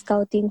really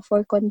scouting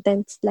for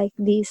contents like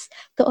this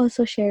to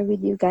also share with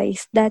you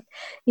guys that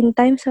in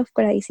times of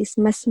crisis,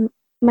 mas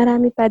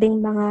marami pa ring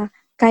mga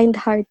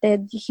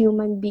kind-hearted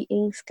human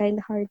beings,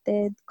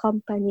 kind-hearted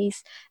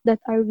companies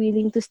that are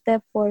willing to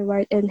step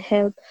forward and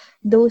help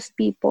those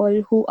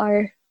people who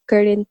are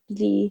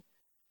currently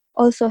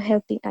also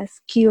helping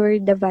us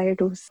cure the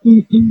virus.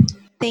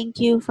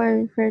 Thank you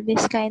for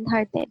this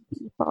kind-hearted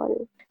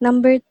people.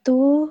 Number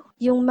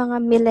 2, yung mga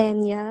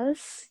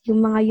millennials,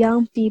 yung mga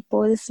young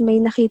peoples, may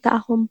nakita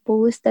akong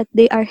post that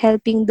they are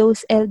helping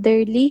those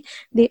elderly.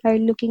 They are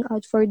looking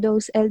out for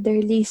those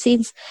elderly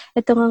since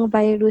ito ngang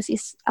virus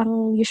is,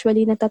 ang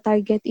usually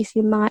natatarget is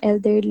yung mga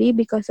elderly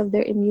because of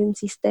their immune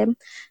system.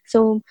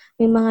 So,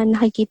 may mga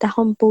nakikita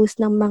akong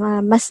post ng mga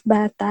mas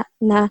bata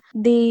na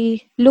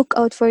they look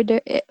out for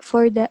the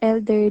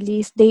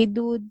elderly. They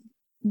do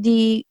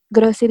the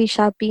grocery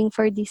shopping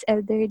for these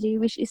elderly,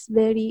 which is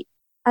very,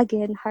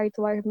 again,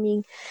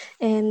 heartwarming.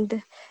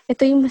 And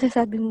ito yung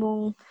masasabi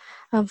mong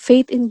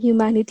faith in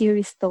humanity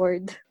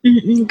restored.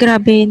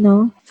 Grabe,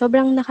 no?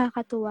 Sobrang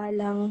nakakatuwa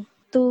lang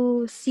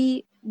to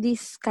see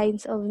these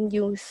kinds of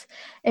news.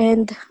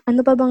 And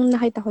ano pa bang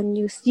nakita ko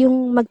news?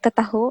 Yung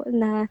magtataho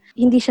na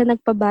hindi siya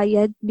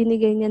nagpabayad,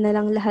 binigay niya na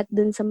lang lahat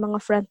dun sa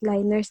mga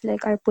frontliners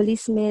like our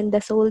policemen,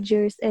 the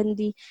soldiers, and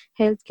the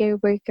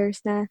healthcare workers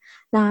na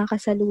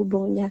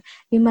nakakasalubong niya.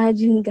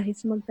 Imagine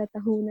guys,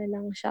 magtataho na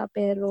lang siya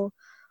pero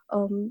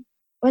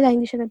wala,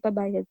 hindi siya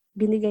nagpabayad.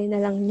 Binigay na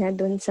lang niya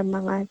dun sa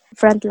mga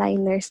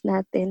frontliners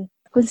natin.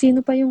 Kung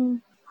sino pa yung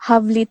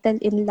have little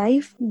in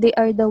life, they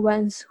are the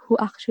ones who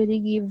actually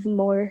give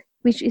more,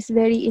 which is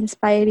very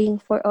inspiring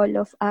for all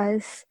of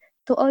us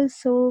to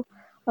also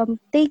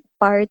take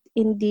part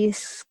in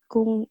this.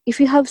 Kung if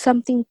you have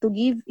something to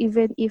give,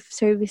 even if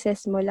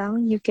services mo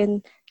lang, you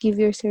can give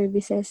your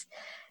services.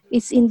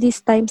 It's in these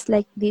times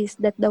like this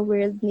that the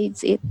world needs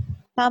it.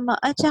 Tama.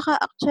 At saka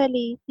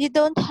actually, you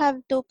don't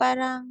have to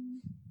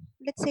parang,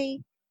 let's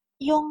say,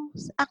 yung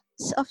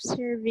acts of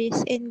service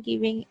and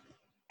giving,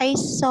 I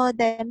saw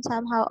them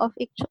somehow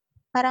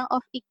parang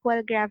of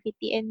equal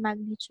gravity and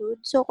magnitude.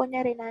 So,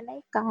 kunyari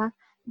nanay ka,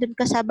 dun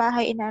ka sa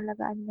bahay,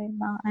 inalagaan mo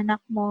yung mga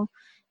anak mo.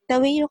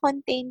 The way you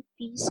contain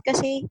peace,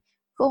 kasi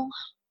kung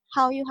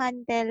how you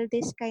handle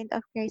this kind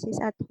of crisis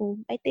at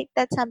home, I think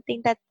that's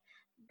something that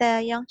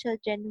the young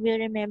children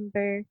will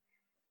remember.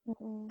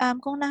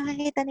 Kung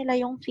nakakita nila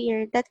yung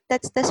fear,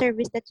 that's the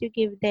service that you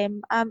give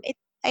them.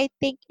 I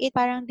think it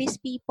parang these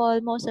people,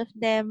 most of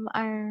them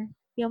are,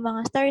 yung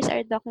mga stories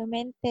are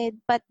documented,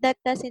 but that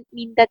doesn't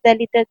mean that the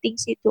little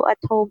things you do at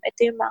home,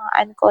 ito yung mga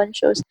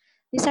unconscious.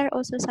 These are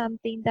also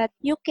something that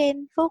you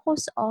can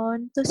focus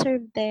on to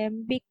serve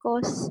them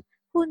because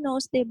who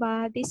knows,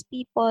 diba, these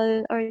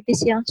people or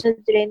these young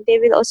children, they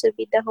will also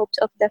be the hopes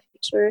of the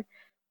future.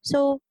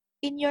 So,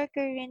 in your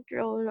current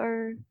role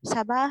or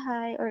sa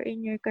bahay or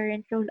in your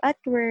current role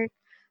at work,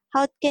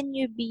 how can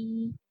you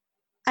be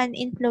an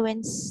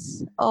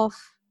influence of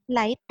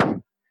light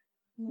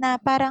na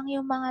parang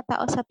yung mga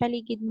tao sa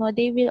paligid mo,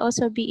 they will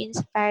also be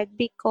inspired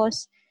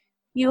because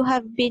you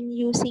have been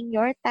using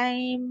your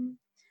time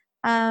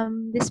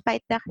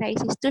despite the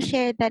crisis to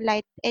share the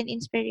light and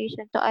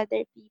inspiration to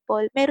other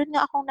people. Meron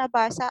nga akong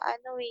nabasa,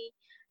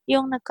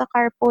 yung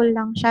nagka-carpool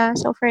lang siya.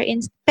 So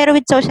pero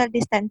with social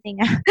distancing.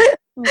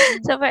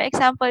 So for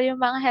example,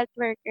 yung mga health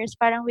workers,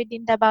 parang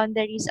within the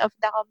boundaries of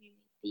the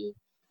community,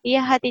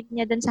 ihahatid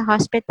niya dun sa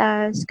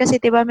hospitals kasi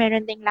 'di ba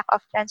meron ding lack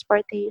of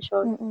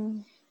transportation.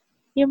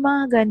 Yung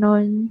mga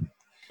ganon.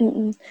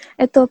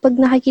 Ito, pag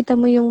nakikita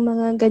mo yung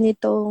mga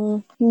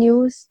ganitong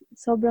news,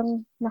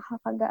 sobrang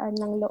nakakagaan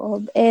ng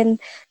loob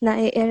and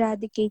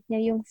na-eradicate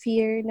niya yung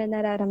fear na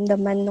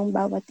nararamdaman ng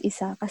bawat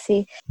isa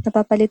kasi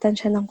napapalitan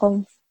siya ng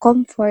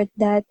comfort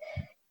that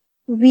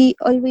we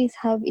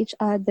always have each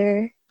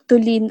other to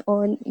lean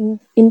on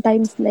in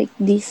times like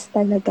this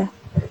talaga.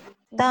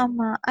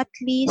 Tama. At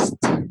least,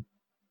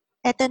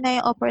 eto na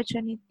yung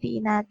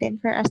opportunity natin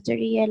for us to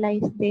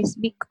realize this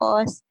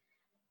because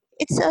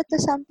it's also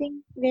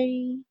something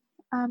very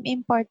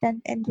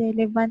important and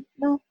relevant,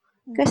 no?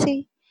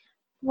 Kasi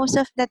most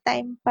of the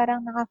time,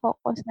 parang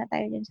nakafocus na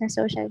tayo dun sa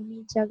social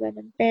media,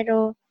 ganun.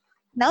 Pero,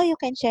 now you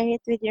can share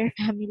it with your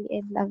family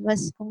and loved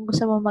ones kung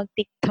gusto mo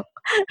mag-TikTok.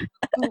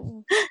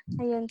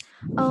 Ayun.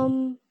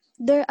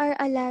 There are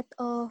a lot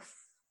of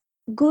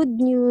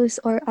good news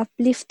or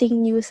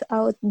uplifting news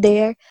out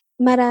there.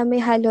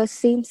 Marami halos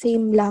same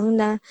lang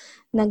na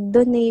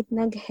nag-donate,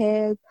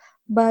 nag-help,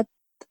 but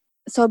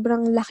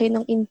sobrang laki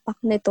ng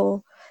impact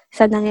nito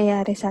sa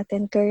nangyayari sa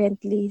atin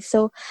currently.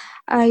 So,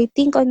 I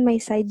think on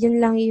my side, yun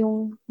lang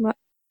yung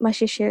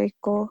share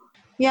ko.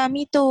 Yeah,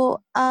 me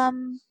too.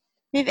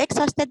 We've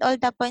exhausted all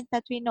the points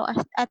that we know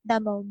at the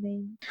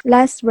moment.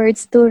 Last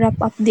words to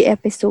wrap up the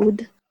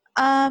episode.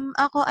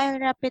 I'll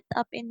wrap it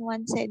up in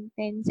one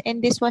sentence.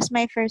 And this was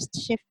my first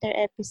shifter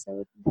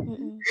episode.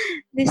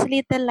 This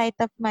little light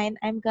of mine,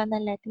 I'm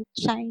gonna let it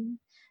shine.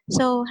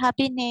 So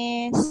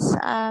happiness,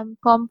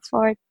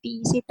 comfort,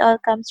 peace, it all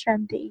comes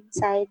from the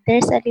inside.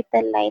 There's a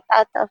little light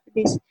out of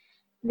this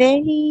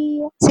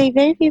very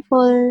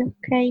people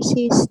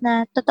crisis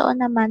na totoo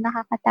naman,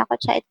 nakakatakot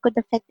siya. It could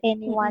affect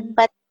anyone.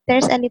 But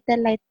there's a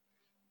little light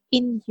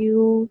in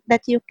you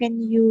that you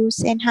can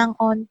use and hang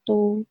on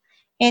to.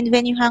 And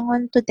when you hang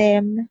on to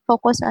them,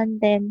 focus on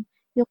them,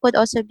 you could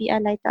also be a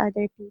light to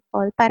other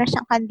people. Para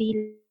siyang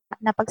kandila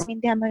na pag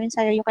sinindihan mo yun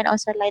sa'yo, you can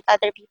also light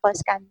other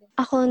people's candle.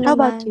 Ako How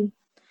about you?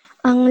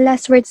 Ang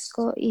last words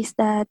ko is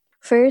that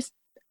first,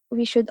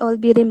 we should all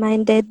be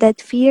reminded that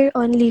fear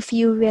only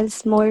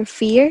fuels more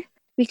fear.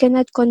 We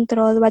cannot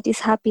control what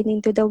is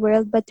happening to the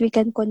world, but we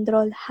can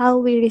control how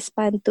we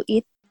respond to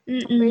it.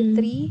 Number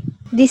 3,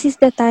 this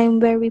is the time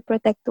where we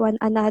protect one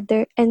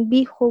another and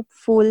be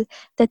hopeful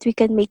that we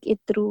can make it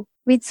through.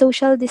 With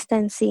social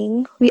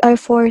distancing, we are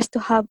forced to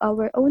have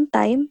our own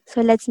time,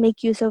 so let's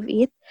make use of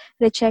it,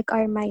 recheck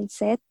our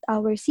mindset,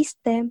 our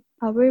system,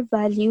 our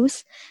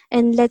values,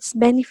 and let's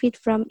benefit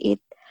from it.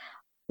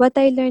 What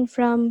I learned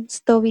from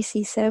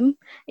Stoicism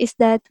is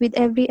that with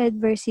every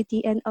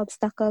adversity and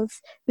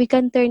obstacles, we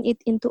can turn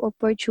it into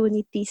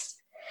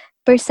opportunities.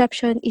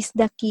 Perception is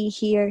the key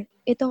here.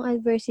 Itong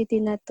adversity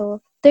na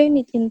to, turn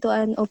it into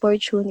an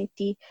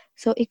opportunity.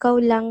 So, ikaw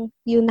lang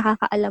yung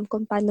nakakaalam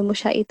kung paano mo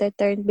siya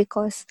ite-turn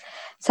because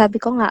sabi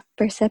ko nga,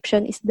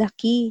 perception is the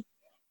key.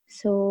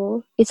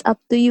 So, it's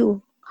up to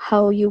you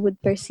how you would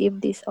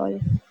perceive this all.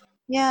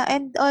 Yeah,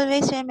 and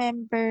always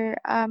remember,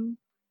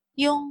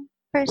 yung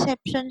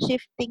perception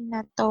shifting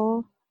na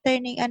to,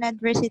 turning an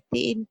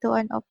adversity into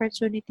an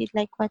opportunity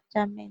like what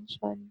Jam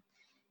mentioned.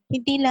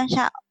 Hindi lang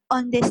siya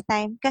on this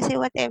time kasi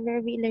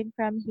whatever we learn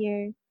from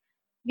here,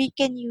 we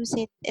can use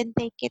it and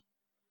take it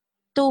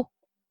to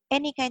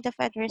any kind of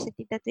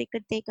adversity that we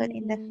could take on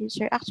in the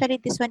future. Actually,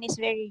 this one is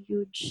very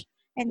huge.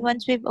 And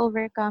once we've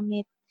overcome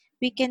it,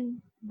 we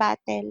can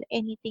battle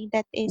anything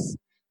that is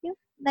yung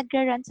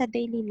nagra-run sa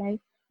daily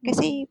life.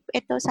 Kasi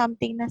ito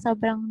something na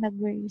sobrang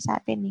nag-worry sa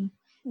atin eh.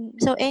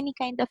 So, any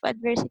kind of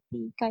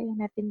adversity, kaya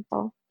natin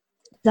to.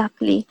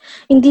 Exactly.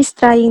 In these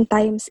trying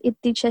times, it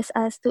teaches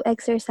us to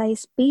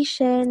exercise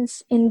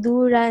patience,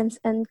 endurance,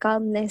 and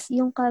calmness.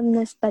 Yung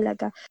calmness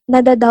talaga,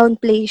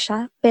 nada-downplay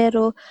siya,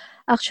 pero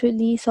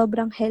actually,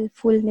 sobrang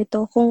helpful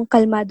nito. Kung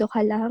kalmado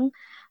ka lang,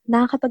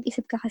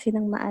 nakakapag-isip ka kasi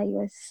ng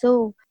maayos.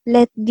 So,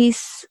 let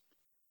this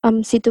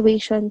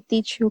situation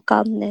teach you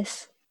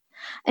calmness.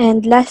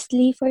 And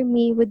lastly, for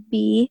me would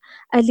be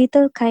a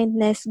little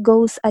kindness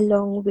goes a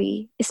long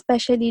way,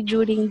 especially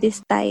during this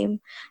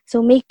time.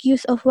 So make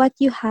use of what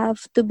you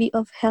have to be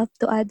of help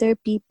to other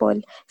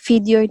people.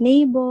 Feed your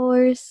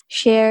neighbors,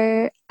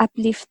 share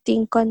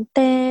uplifting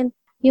content,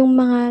 yung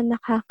mga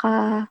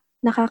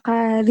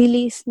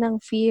nakaka-release ng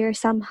fear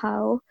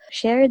somehow.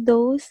 Share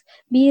those.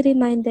 Be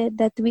reminded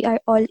that we are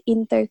all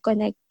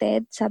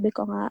interconnected. Sabi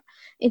ko nga,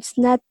 it's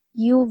not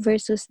you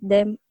versus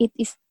them. It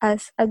is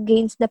us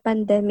against the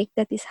pandemic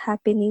that is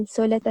happening.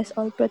 So let us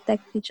all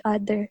protect each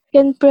other. You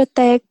can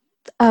protect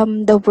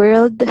the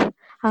world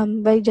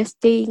by just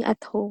staying at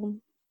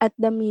home at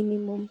the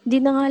minimum. Di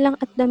na nga lang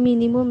at the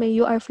minimum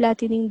you are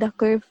flattening the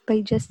curve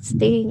by just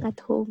staying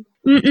at home.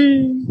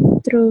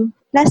 True.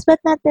 Last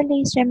but not the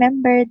least,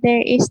 remember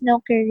there is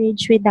no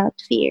courage without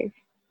fear.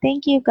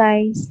 Thank you,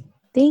 guys.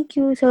 Thank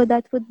you. So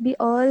that would be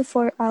all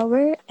for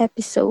our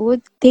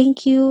episode.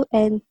 Thank you,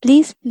 and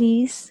please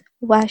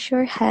wash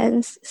your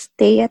hands.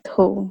 Stay at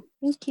home.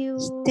 Thank you.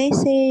 Stay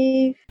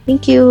safe.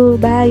 Thank you.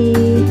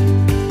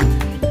 Bye.